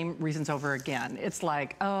hear the same reasons over again. It's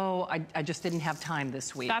like, oh, I just didn't have time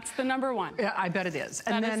this week. That's the number one. Yeah, I bet it is.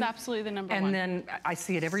 That is absolutely the number one. And then I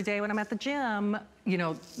see it every day when I'm at the gym. You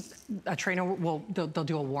know, a trainer they'll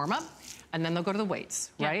do a warm up, and then they'll go to the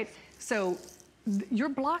weights, right? So you're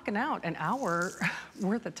blocking out an hour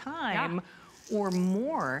worth of time or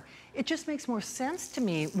more. It just makes more sense to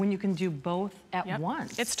me when you can do both at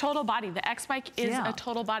once. It's total body. The X-Bike is a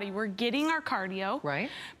total body. We're getting our cardio,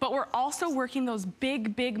 but we're also working those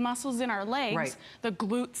big muscles in our legs, the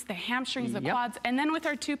glutes, the hamstrings, the quads, and then with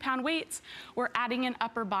our 2-pound weights, we're adding an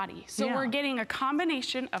upper body. So we're getting a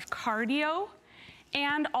combination of cardio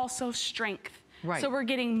and also strength. So we're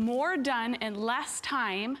getting more done in less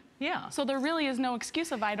time. So there really is no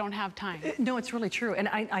excuse if I don't have time. No, it's really true. And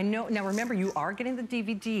I know, now remember, you are getting the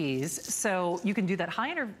DVDs, so you can do that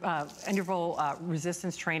high interval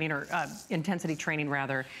resistance training or intensity training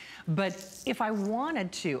rather. But if I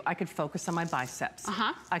wanted to, I could focus on my biceps.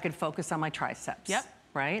 I could focus on my triceps.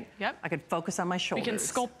 Right? I could focus on my shoulders. We can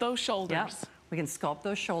sculpt those shoulders. We can sculpt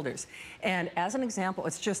those shoulders. And as an example,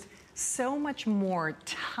 it's just so much more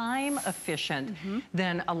time efficient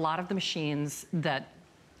than a lot of the machines that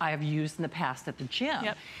I have used in the past at the gym.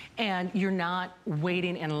 And you're not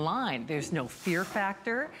waiting in line. There's no fear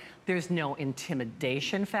factor. There's no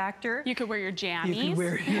intimidation factor. You could wear your jammies. You could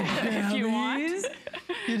wear your jammies. If you want.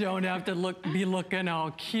 You don't have to be looking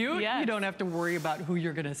all cute. You don't have to worry about who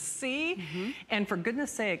you're gonna see. And for goodness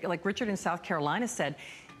sake, like Richard in South Carolina said,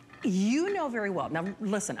 you know very well. Now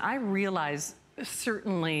listen, I realize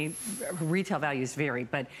certainly retail values vary,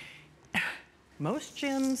 but most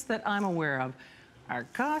gyms that I'm aware of are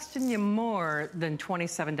costing you more than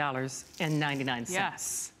 $27.99.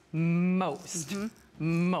 Yes. Most.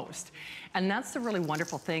 Most. And that's the really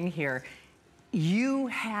wonderful thing here. You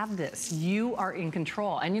have this, you are in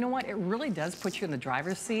control. And you know what, it really does put you in the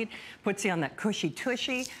driver's seat, puts you on that cushy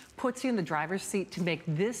tushy, puts you in the driver's seat to make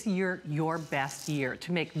this year your best year,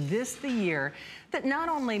 to make this the year that not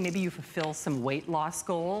only maybe you fulfill some weight loss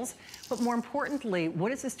goals, but more importantly,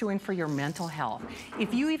 what is this doing for your mental health?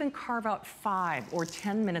 If you even carve out 5 or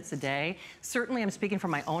 10 minutes a day, certainly I'm speaking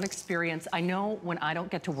from my own experience, I know when I don't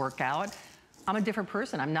get to work out, I'm a different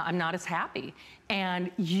person. I'm not as happy.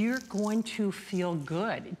 And you're going to feel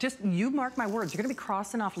good. Just, you mark my words, you're gonna be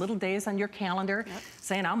crossing off little days on your calendar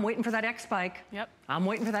saying, I'm waiting for that X-Bike. I'm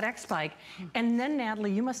waiting for that X bike. And then,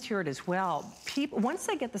 Natalie, you must hear it as well. People, once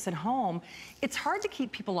they get this at home, it's hard to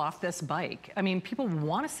keep people off this bike. I mean, people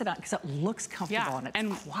want to sit on it because it looks comfortable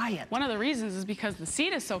and it's quiet. One of the reasons is because the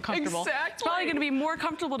seat is so comfortable. Exactly. It's probably going to be more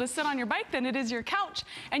comfortable to sit on your bike than it is your couch.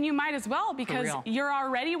 And you might as well, because you're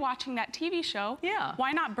already watching that TV show. Yeah.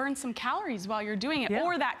 Why not burn some calories while you're doing it?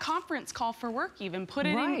 Or that conference call for work even. Put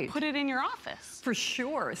it in your office. For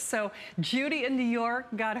sure. So Judy in New York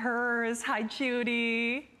got hers. Hi,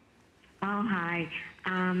 Judy. Oh, hi.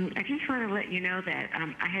 I just want to let you know that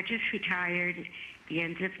I had just retired the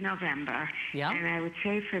end of November. Yeah. And I would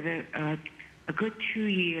say for a good 2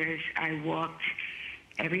 years, I walked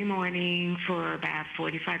every morning for about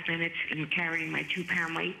 45 minutes and carrying my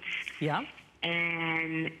 2-pound weights. Yeah.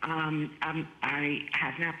 And I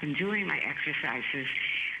have not been doing my exercises,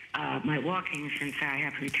 my walking, since I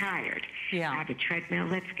have retired. Yeah. I have a treadmill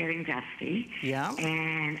that's getting dusty. Yeah.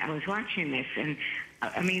 And I was watching this, and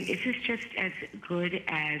I mean, is this just as good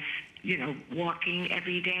as, you know, walking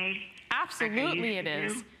every day? Absolutely it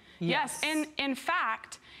is. Yes. And in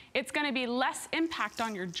fact, it's going to be less impact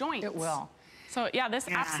on your joints. It will. So yeah, this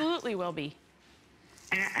absolutely will be.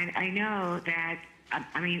 And I know that,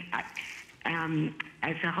 I mean,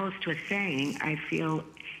 as the host was saying, I feel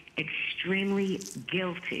extremely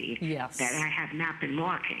guilty that I have not been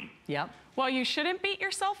walking. Yep. Well, you shouldn't beat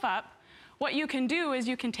yourself up. What you can do is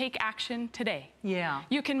you can take action today. Yeah.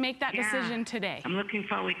 You can make that decision today. I'm looking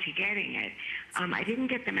forward to getting it. I didn't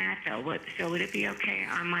get the mat, though. So would it be okay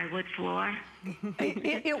on my wood floor?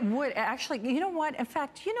 It would, actually. You know what? In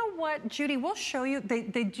fact, you know what, Judy? We'll show you.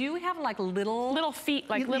 They do have like little feet,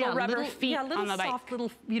 like little rubber feet on the bike. Little soft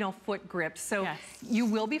little, you know, foot grips. So you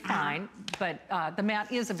will be fine, but the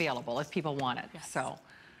mat is available if people want it. So.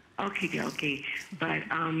 Okie dokie. But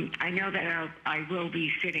I know that I will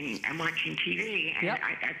be sitting and watching TV, and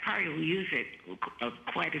I probably will use it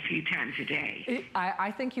quite a few times a day.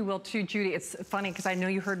 I think you will too, Judy. It's funny because I know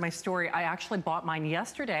you heard my story. I actually bought mine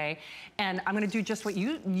yesterday, and I'm going to do just what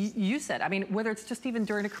you said. I mean, whether it's just even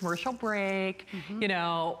during a commercial break, you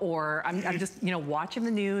know, or I'm just, you know, watching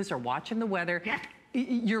the news or watching the weather. Yeah.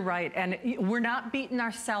 You're right, and we're not beating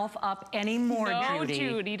ourselves up anymore, Judy. No,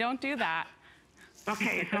 Judy, don't do that.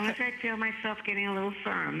 Okay, as long as I feel myself getting a little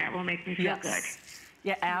firm, that will make me feel good.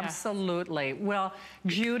 Yeah, absolutely. Well,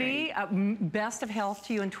 Judy, best of health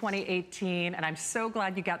to you in 2018, and I'm so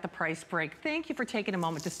glad you got the price break. Thank you for taking a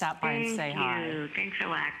moment to stop by and say hi. Thank you. Thanks a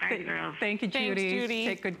lot. Bye, girls. Thank you, Judy. Thanks, Judy.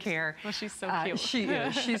 Take good care. Well, she's so cute. She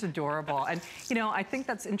is. She's adorable. And, you know, I think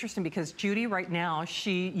that's interesting because Judy right now,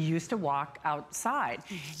 she used to walk outside.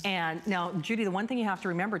 And now, Judy, the one thing you have to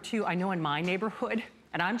remember, too, I know in my neighborhood,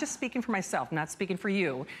 and I'm just speaking for myself, not speaking for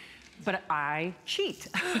you, but I cheat.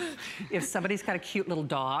 If somebody's got a cute little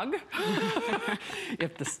dog,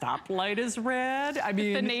 if the stoplight is red, I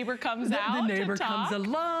mean... the neighbor comes out The neighbor to comes talk.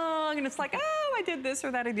 along, and it's like, oh, I did this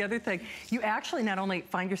or that or the other thing. You actually not only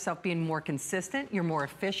find yourself being more consistent, you're more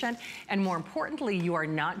efficient, and more importantly, you are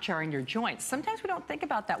not jarring your joints. Sometimes we don't think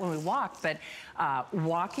about that when we walk, but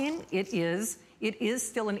walking, it is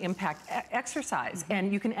still an impact exercise,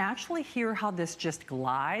 and you can actually hear how this just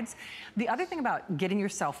glides. The other thing about getting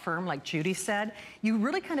yourself firm, like Judy said, you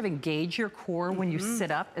really kind of engage your core when you sit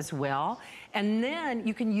up as well, and then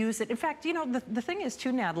you can use it. In fact, you know, the thing is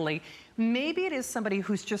too, Natalie, maybe it is somebody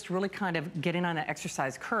who's just really kind of getting on an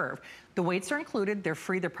exercise curve. The weights are included, they're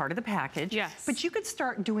free, they're part of the package. Yes. But you could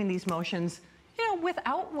start doing these motions, you know,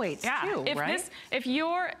 without weights too, right?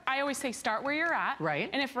 I always say start where you're at. Right.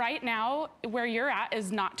 And if right now where you're at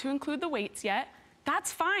is not to include the weights yet,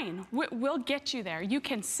 that's fine. We'll get you there. You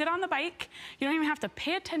can sit on the bike. You don't even have to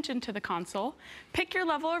pay attention to the console. Pick your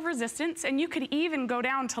level of resistance, and you could even go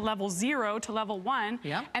down to level 0 to level 1.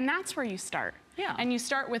 Yeah. And that's where you start. Yeah. And you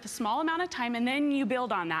start with a small amount of time, and then you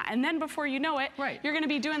build on that. And then before you know it, you're going to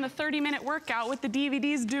be doing the 30-minute workout with the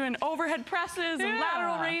DVDs doing overhead presses and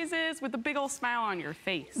lateral raises with a big old smile on your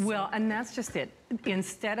face. Well, and that's just it.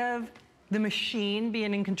 Instead of the machine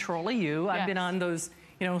being in control of you, I've been on those,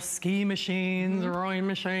 you know, ski machines, rowing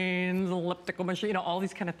machines, elliptical machine, you know, all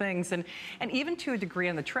these kind of things. And even to a degree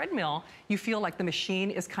on the treadmill, you feel like the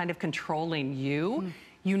machine is kind of controlling you.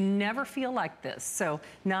 You never feel like this. So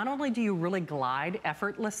not only do you really glide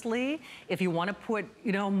effortlessly, if you want to put,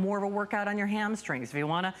 you know, more of a workout on your hamstrings, if you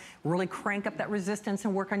want to really crank up that resistance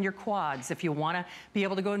and work on your quads, if you want to be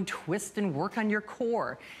able to go and twist and work on your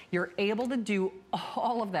core, you're able to do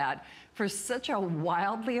all of that for such a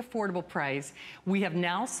wildly affordable price. We have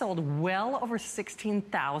now sold well over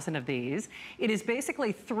 16,000 of these. It is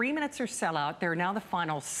basically 3 minutes or sell out. They're now the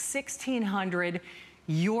final 1,600.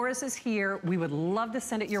 Yours is here. We would love to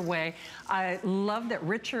send it your way. I love that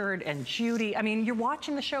Richard and Judy, I mean, you're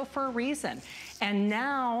watching the show for a reason. And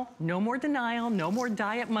now, no more denial, no more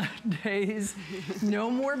Diet Mondays, no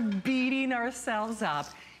more beating ourselves up.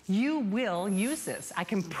 You will use this. I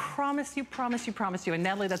can promise you, promise you, promise you. And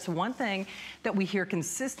Natalie, that's one thing that we hear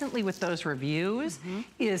consistently with those reviews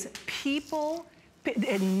is people,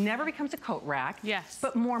 it never becomes a coat rack. Yes.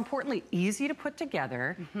 But more importantly, easy to put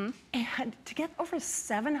together. And to get over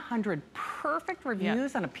 700 perfect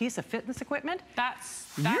reviews on a piece of fitness equipment,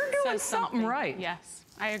 you're doing something right. Yes.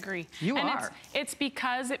 I agree. You and are. It's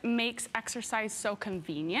because it makes exercise so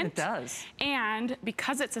convenient. It does. And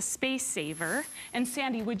because it's a space saver. And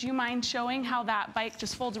Sandy, would you mind showing how that bike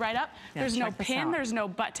just folds right up? Yeah, there's no pin, there's no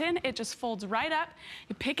button. It just folds right up.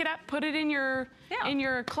 You pick it up, put it in your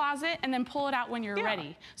closet, and then pull it out when you're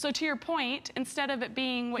ready. So to your point, instead of it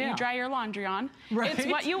being what you dry your laundry on, it's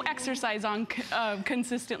what you exercise on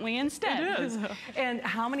consistently instead. It is. And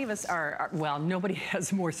how many of us are, well, nobody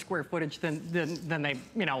has more square footage than they,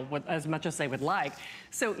 you know, as much as they would like.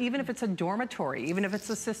 So even if it's a dormitory, even if it's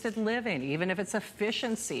assisted living, even if it's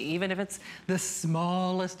efficiency, even if it's the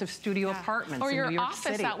smallest of studio apartments or in your New York office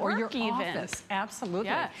City, at or work your even. office, absolutely.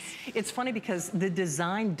 Yes. It's funny because the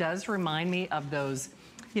design does remind me of those,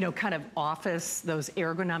 you know, kind of office, those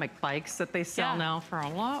ergonomic bikes that they sell now for a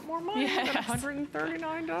lot more money than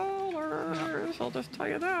 $139. I'll just tell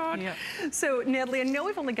you that. So Natalie, I know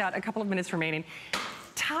we've only got a couple of minutes remaining.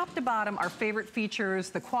 Top to bottom, our favorite features,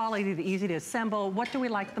 the quality, the easy to assemble. What do we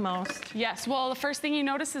like the most? Yes, well, the first thing you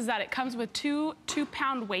notice is that it comes with two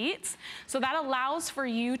 2-pound weights. So that allows for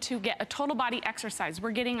you to get a total body exercise.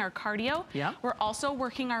 We're getting our cardio. We're also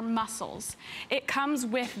working our muscles. It comes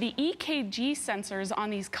with the EKG sensors on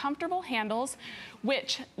these comfortable handles,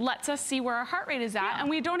 which lets us see where our heart rate is at. And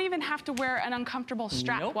we don't even have to wear an uncomfortable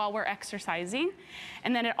strap while we're exercising.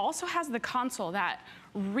 And then it also has the console that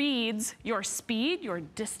reads your speed, your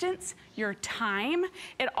distance, your time.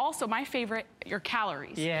 It also, my favorite, your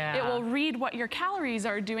calories. It will read what your calories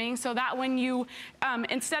are doing so that when you,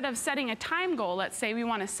 instead of setting a time goal, let's say we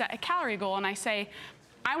want to set a calorie goal and I say,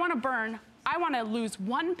 I want to lose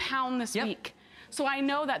 1 pound this week. So I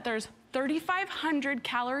know that there's 3,500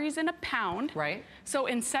 calories in a pound. So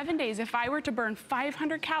in 7 days, if I were to burn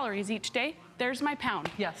 500 calories each day, there's my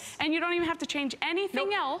pound. And you don't even have to change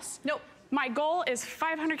anything else. My goal is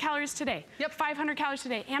 500 calories today. 500 calories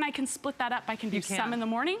today. And I can split that up. I can do some in the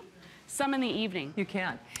morning, some in the evening. You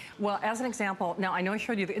can. Well, as an example, now I know I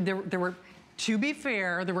showed you, there were, to be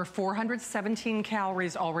fair, there were 417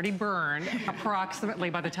 calories already burned approximately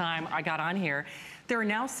by the time I got on here. There are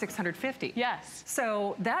now 650.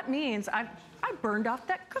 So that means I burned off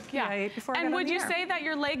that cookie I ate before I got on And would you here. say that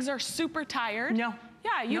your legs are super tired? No.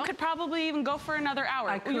 Yeah, you could probably even go for another hour.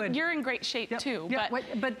 I could. You're in great shape too.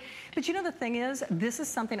 But you know, the thing is, this is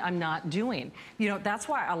something I'm not doing. You know, that's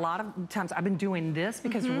why a lot of times I've been doing this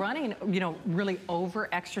because running, you know, really over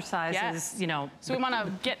exercises, you know. So we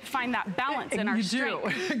want to find that balance in our strength.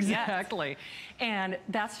 You do, exactly. And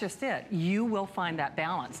that's just it. You will find that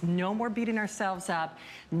balance. No more beating ourselves up.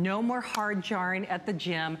 No more hard jarring at the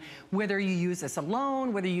gym. Whether you use this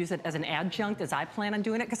alone, whether you use it as an adjunct, as I plan on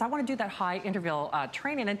doing it, because I want to do that high interval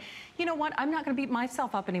training. And you know what? I'm not going to beat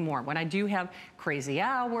myself up anymore. When I do have crazy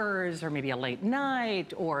hours or maybe a late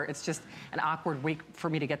night or it's just an awkward week for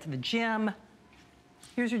me to get to the gym,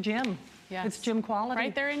 here's your gym. It's gym quality.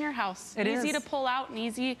 Right there in your house. It is. Easy to pull out and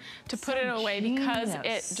easy to put it away because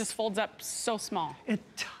it just folds up so small. It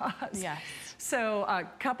does. So a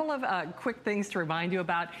couple of quick things to remind you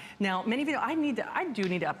about. Now, many of you know, I do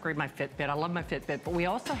need to upgrade my Fitbit. I love my Fitbit, but we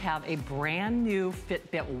also have a brand new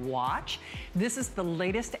Fitbit watch. This is the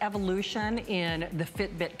latest evolution in the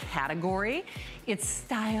Fitbit category. It's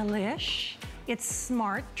stylish. It's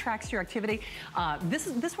smart, tracks your activity.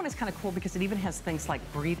 This one is kind of cool because it even has things like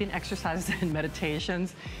breathing exercises and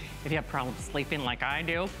meditations if you have problems sleeping like I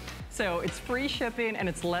do. So it's free shipping and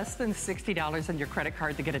it's less than $60 on your credit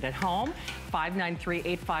card to get it at home.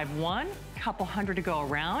 593-851, couple hundred to go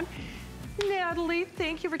around. Natalie,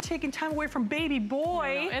 thank you for taking time away from baby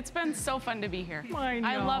boy. It's been so fun to be here. I know.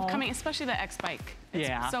 I love coming, especially the X-Bike.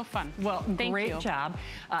 It's so fun. Well, great job.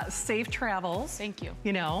 Safe travels. Thank you.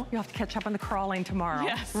 You know, you'll have to catch up on the crawling tomorrow.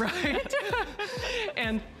 Yes. Right?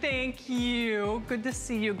 And thank you. Good to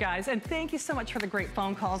see you guys. And thank you so much for the great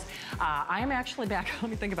phone calls. I am actually back, let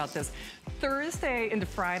me think about this, Thursday into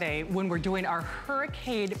Friday when we're doing our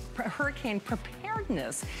hurricane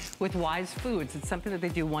preparedness with Wise Foods. It's something that they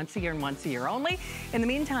do once a year and once a year only. In the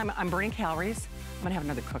meantime, I'm burning calories. I'm gonna have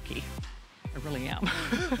another cookie. I really am.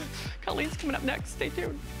 Colleen's coming up next. Stay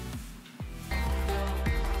tuned.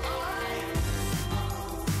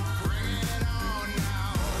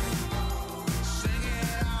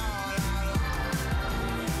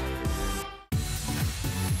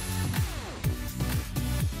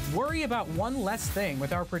 Worry about one less thing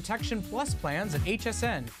with our Protection Plus plans at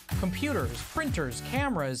HSN. Computers, printers,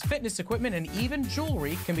 cameras, fitness equipment, and even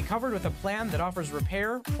jewelry can be covered with a plan that offers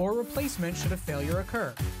repair or replacement should a failure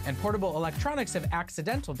occur. And portable electronics have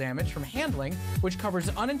accidental damage from handling, which covers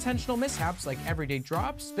unintentional mishaps like everyday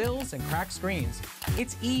drops, spills, and cracked screens.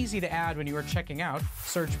 It's easy to add when you are checking out.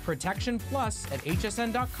 Search Protection Plus at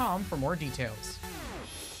hsn.com for more details.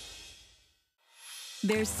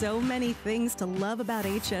 There's so many things to love about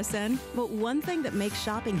HSN, but one thing that makes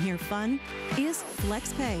shopping here fun is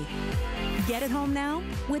FlexPay. Get it home now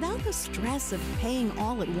without the stress of paying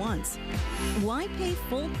all at once. Why pay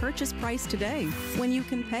full purchase price today when you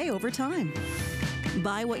can pay over time?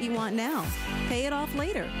 Buy what you want now, pay it off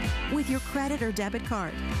later with your credit or debit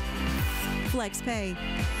card. FlexPay.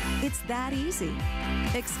 It's that easy.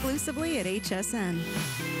 Exclusively at HSN.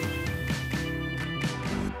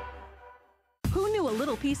 Who knew a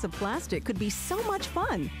little piece of plastic could be so much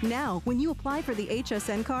fun? Now, when you apply for the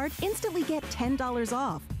HSN card, instantly get $10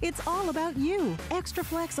 off. It's all about you. Extra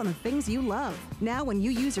flex on the things you love. Now, when you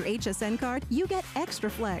use your HSN card, you get extra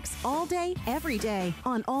flex all day, every day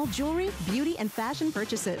on all jewelry, beauty, and fashion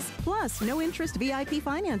purchases. Plus, no interest VIP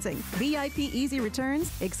financing, VIP easy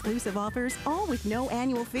returns, exclusive offers, all with no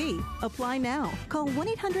annual fee. Apply now. Call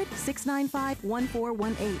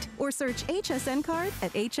 1-800-695-1418 or search HSN card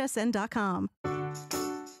at hsn.com.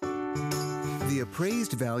 The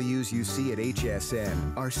appraised values you see at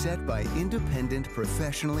HSN are set by independent,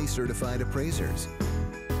 professionally certified appraisers.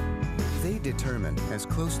 They determine, as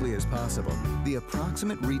closely as possible, the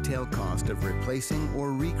approximate retail cost of replacing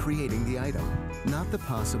or recreating the item, not the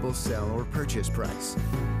possible sell or purchase price.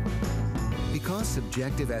 Because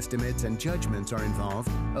subjective estimates and judgments are involved,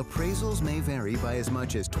 appraisals may vary by as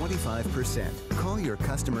much as 25%. Call your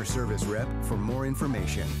customer service rep for more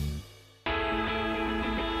information.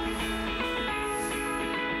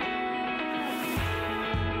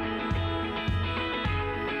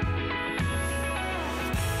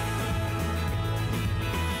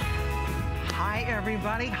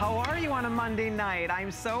 Everybody, how are you on a Monday night?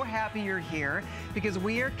 I'm so happy you're here because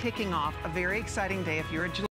we are kicking off a very exciting day if you're a